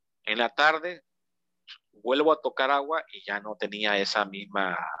 En la tarde vuelvo a tocar agua y ya no tenía esa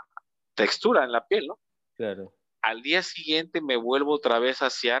misma textura en la piel, ¿no? Claro. Al día siguiente me vuelvo otra vez a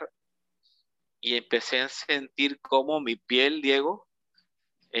asear y empecé a sentir cómo mi piel, Diego,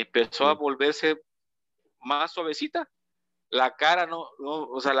 empezó a Sí. volverse más suavecita. La cara no,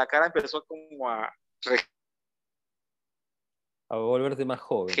 o sea, la cara empezó como a A volverte más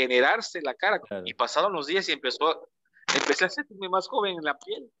joven. regenerarse la cara. Y Claro. pasaron los días y empecé a sentirme más joven en la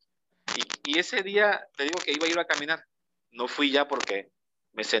piel. Y ese día, te digo que iba a ir a caminar. No fui ya porque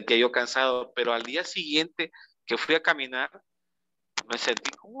me sentía yo cansado, pero al día siguiente que fui a caminar, me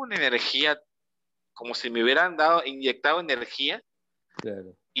sentí como una energía, como si me hubieran inyectado energía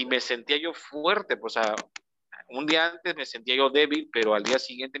Claro. y me sentía yo fuerte. Pues, o sea, un día antes me sentía yo débil, pero al día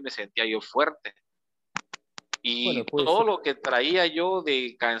siguiente me sentía yo fuerte. Bueno, Y puede todo ser. lo que traía yo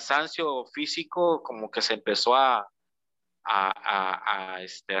de cansancio físico, como que se empezó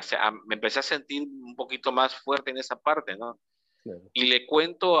me empecé a sentir un poquito más fuerte en esa parte, ¿no? Claro. Y le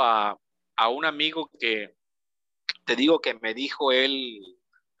cuento a un amigo que te digo que me dijo él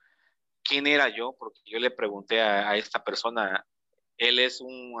quién era yo, porque yo le pregunté a esta persona, él es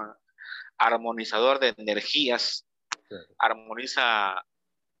un armonizador de energías, Claro. armoniza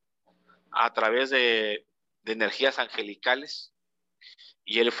a través de energías angelicales,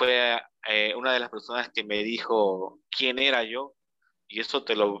 y él fue una de las personas que me dijo quién era yo, y eso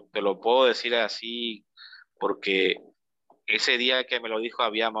te lo puedo decir así porque ese día que me lo dijo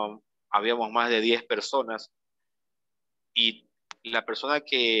habíamos más de 10 personas y la persona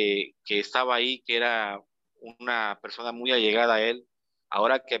que estaba ahí, que era una persona muy allegada a él,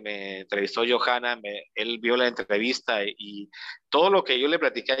 ahora que me entrevistó Johanna, él vio la entrevista y todo lo que yo le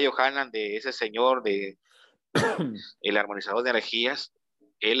platiqué a Johanna de ese señor, de el armonizador de energías,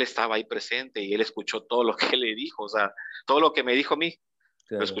 él estaba ahí presente y él escuchó todo lo que él le dijo, o sea, todo lo que me dijo a mí, lo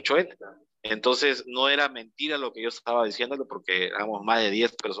Claro. escuchó él. Entonces no era mentira lo que yo estaba diciéndole porque éramos más de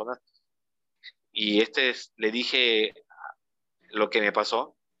 10 personas y le dije lo que me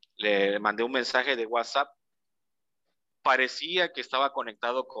pasó, le mandé un mensaje de WhatsApp, parecía que estaba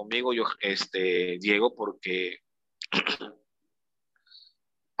conectado conmigo yo, Diego, porque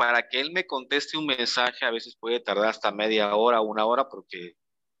para que él me conteste un mensaje a veces puede tardar hasta media hora, una hora, porque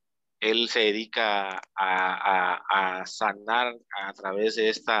él se dedica a sanar a través de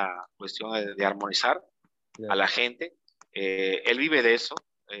esta cuestión de armonizar a Claro. la gente. Él vive de eso,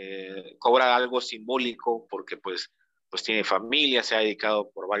 cobra algo simbólico porque pues tiene familia, se ha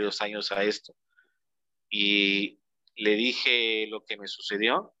dedicado por varios años a esto. Y le dije lo que me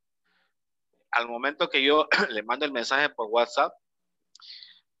sucedió. Al momento que yo le mando el mensaje por WhatsApp,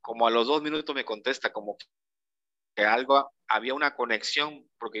 como a los 2 minutos me contesta, como que algo, había una conexión,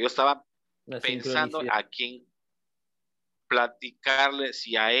 porque yo estaba Una pensando sincronicidad. a quién platicarle,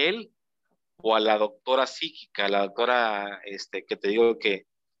 si a él o a la doctora psíquica, la doctora que te digo que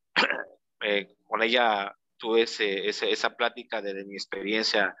con ella tuve esa plática de mi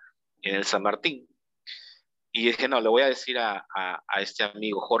experiencia en el San Martín. Y dije, no, le voy a decir a este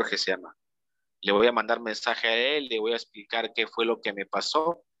amigo, Jorge se llama, le voy a mandar mensaje a él, le voy a explicar qué fue lo que me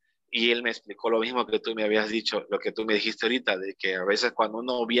pasó. Y él me explicó lo mismo que tú me habías dicho, lo que tú me dijiste ahorita, de que a veces cuando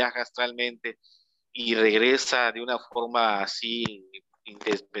uno viaja astralmente y regresa de una forma así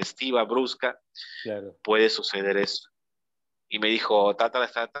intempestiva, brusca, Claro. puede suceder eso. Y me dijo, trata de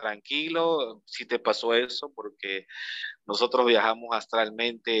estar tranquilo, si te pasó eso, porque nosotros viajamos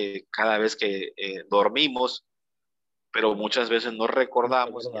astralmente cada vez que dormimos, pero muchas veces no No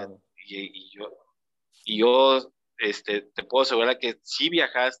recordamos recordamos. y yo te puedo asegurar que sí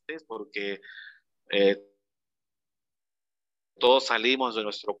viajaste porque eh, todos salimos de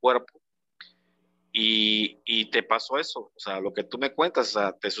nuestro cuerpo y te pasó eso, o sea, lo que tú me cuentas, o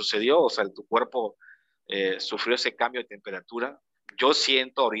sea, te sucedió, o sea, tu cuerpo sufrió ese cambio de temperatura. Yo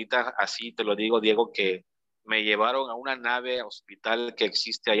siento ahorita, así te lo digo, Diego, que me llevaron a una nave hospital que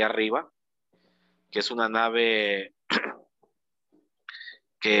existe allá arriba, que es una nave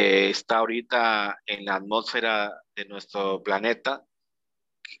que está ahorita en la atmósfera de nuestro planeta,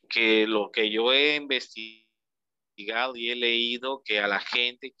 que lo que yo he investigado y he leído, que a la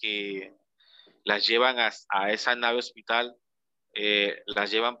gente que las llevan a esa nave hospital,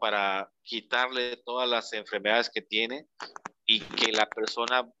 las llevan para quitarle todas las enfermedades que tiene y que la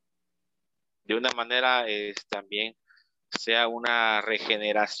persona de una manera también sea una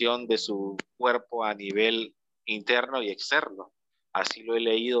regeneración de su cuerpo a nivel interno y externo. Así lo he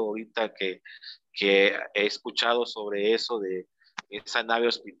leído ahorita que he escuchado sobre eso de esa nave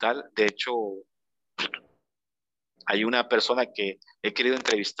hospital. De hecho, hay una persona que he querido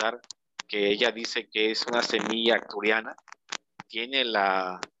entrevistar que ella dice que es una semilla acturiana, tiene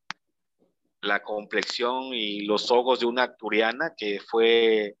la complexión y los ojos de una acturiana, que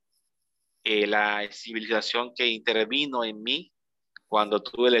fue la civilización que intervino en mí cuando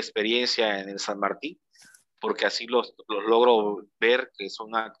tuve la experiencia en el San Martín, porque así los logro ver, que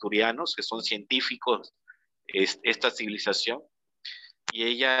son acturianos, que son científicos, esta civilización, y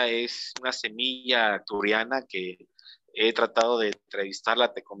ella es una semilla acturiana que he tratado de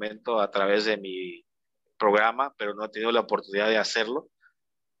entrevistarla, te comento, a través de mi programa, pero no he tenido la oportunidad de hacerlo.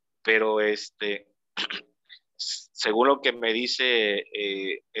 Pero según lo que me dice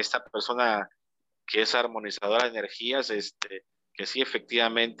esta persona que es armonizadora de energías, que sí,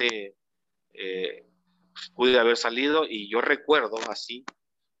 efectivamente pude haber salido, y yo recuerdo así,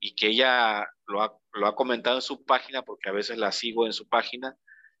 y que ella lo ha comentado en su página, porque a veces la sigo en su página,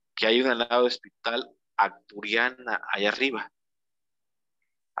 que hay una nave hospital acturiana allá arriba.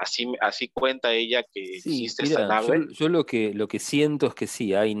 Así cuenta ella que Sí, existe esta mira, nave. yo lo que siento es que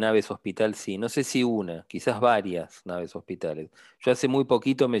sí, hay naves hospital, sí. No sé si una, quizás varias naves hospitales. Yo hace muy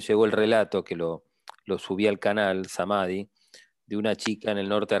poquito me llegó el relato que lo subí al canal, Samadhi, de una chica en el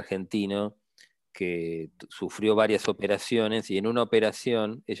norte argentino que sufrió varias operaciones y en una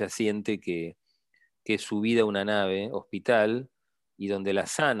operación ella siente que es subida a una nave hospital y donde la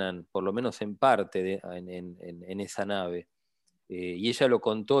sanan, por lo menos en parte en esa nave. Y ella lo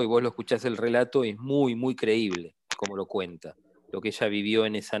contó y vos lo escuchás el relato y es muy, muy creíble como lo cuenta. Lo que ella vivió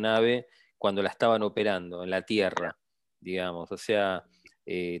en esa nave cuando la estaban operando, en la Tierra, digamos. O sea,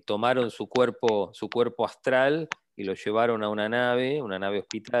 tomaron su cuerpo astral y lo llevaron a una nave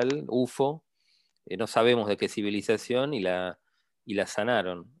hospital, UFO, no sabemos de qué civilización, y la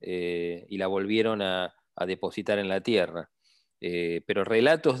sanaron y la volvieron a depositar en la Tierra. Pero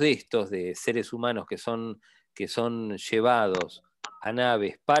relatos de estos, de seres humanos que son llevados a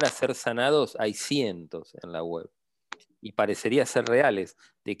naves para ser sanados, hay cientos en la web. Y parecería ser reales,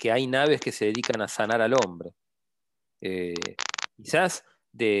 de que hay naves que se dedican a sanar al hombre. Quizás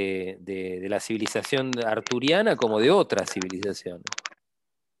de la civilización arturiana como de otras civilizaciones.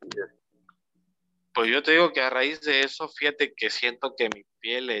 Pues yo te digo que a raíz de eso, fíjate que siento que mi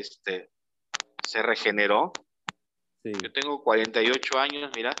piel se regeneró. Sí, Yo tengo 48 años,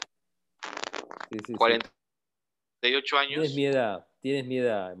 mira, sí, sí, sí. 48 años, Tienes mi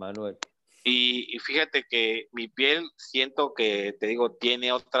edad, Manuel. y fíjate que mi piel siento que, te digo,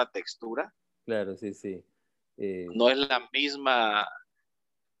 tiene otra textura. Claro, sí, sí. No es la misma.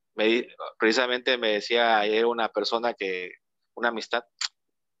 Precisamente me decía ayer una persona una amistad,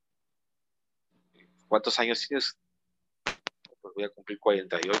 ¿cuántos años tienes? Pues voy a cumplir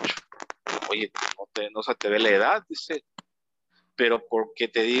 48. Oye, no se te ve la edad, dice, pero porque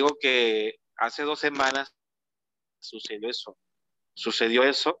te digo que hace 2 semanas sucedió eso. Sucedió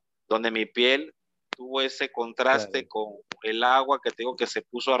eso, donde mi piel tuvo ese contraste Claro, con el agua, que te digo que se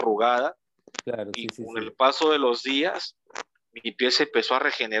puso arrugada, claro, y sí, sí, con sí. el paso de los días, mi piel se empezó a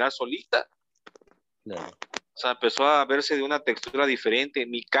regenerar solita. Claro, O sea, empezó a verse de una textura diferente.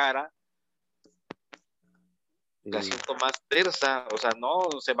 Mi cara la sí, siento más tersa, o sea, no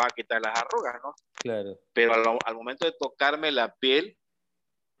se va a quitar las arrugas, ¿no? claro. Pero al momento de tocarme la piel,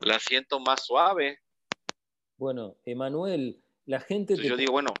 la siento más suave. Bueno, Emanuel, la gente Entonces yo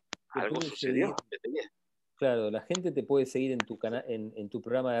digo, bueno, te algo puede sucedió. seguir, claro, la gente te puede seguir en en tu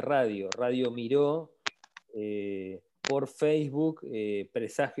programa de radio, Radio Miró, por Facebook,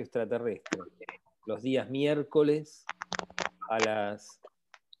 Presagio Extraterrestre, los días miércoles a ¿a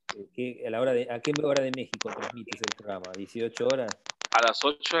qué hora de México transmites el programa? ¿18 horas? A las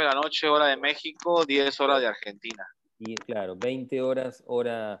 8 de la noche, hora de México, 10 horas de Argentina. Y claro, 20 horas,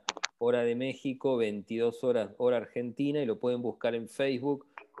 hora hora de México, 22 horas, hora argentina, y lo pueden buscar en Facebook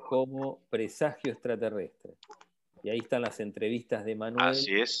como Presagio Extraterrestre. Y ahí están las entrevistas de Manuel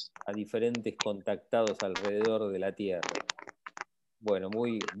Así es. a diferentes contactados alrededor de la Tierra. Bueno,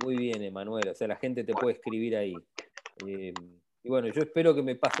 muy, muy bien, Enmanuel. O sea, la gente te puede escribir ahí. Y bueno, yo espero que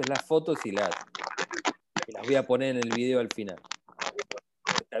me pases las fotos y las voy a poner en el video al final.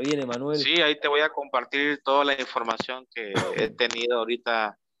 ¿Está bien, Enmanuel? Sí, ahí te voy a compartir toda la información que he tenido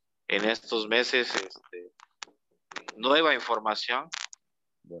ahorita en estos meses, nueva información,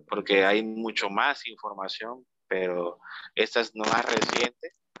 Bueno, porque hay mucho más información, pero esta es más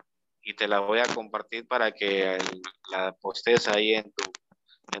reciente y te la voy a compartir para que la postes ahí en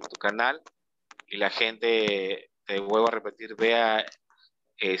tu canal y la gente, te vuelvo a repetir, vea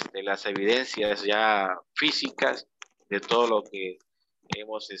las evidencias ya físicas de todo lo que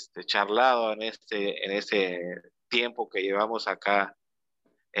hemos charlado en este tiempo que llevamos acá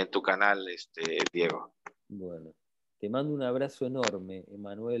en tu canal, Diego. bueno, te mando un abrazo enorme,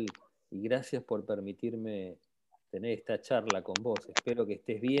 Enmanuel, y gracias por permitirme tener esta charla con vos. Espero que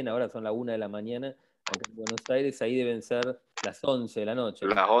estés bien. Ahora son las 1 de la mañana acá en Buenos Aires. Ahí deben ser las 11 de la noche,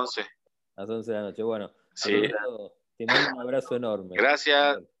 ¿no? Las 11. Las 11 de la noche. Bueno, Sí. te mando un abrazo enorme.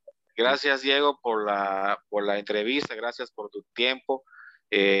 Gracias, gracias Diego por la entrevista, gracias por tu tiempo.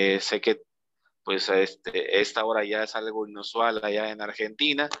 Sé que pues esta hora ya es algo inusual allá en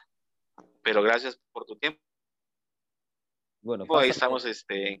Argentina, pero gracias por tu tiempo. Bueno, Ahí pásame, estamos en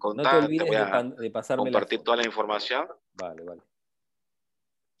no te contacto, te olvides voy a de pasarme la compartir foto. toda la información. Vale, vale.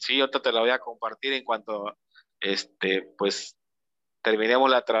 Sí, ahorita te la voy a compartir en cuanto pues terminemos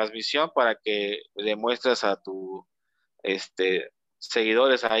la transmisión para que le muestres a tu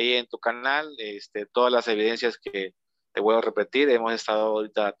seguidores ahí en tu canal todas las evidencias que te voy a repetir, hemos estado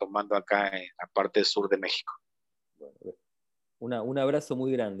ahorita tomando acá en la parte sur de México. Bueno, un abrazo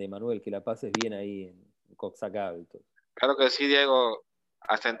muy grande, Manuel, que la pases bien ahí en Coxacabel. Claro que sí, Diego.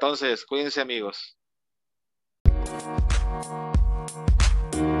 Hasta entonces, cuídense amigos.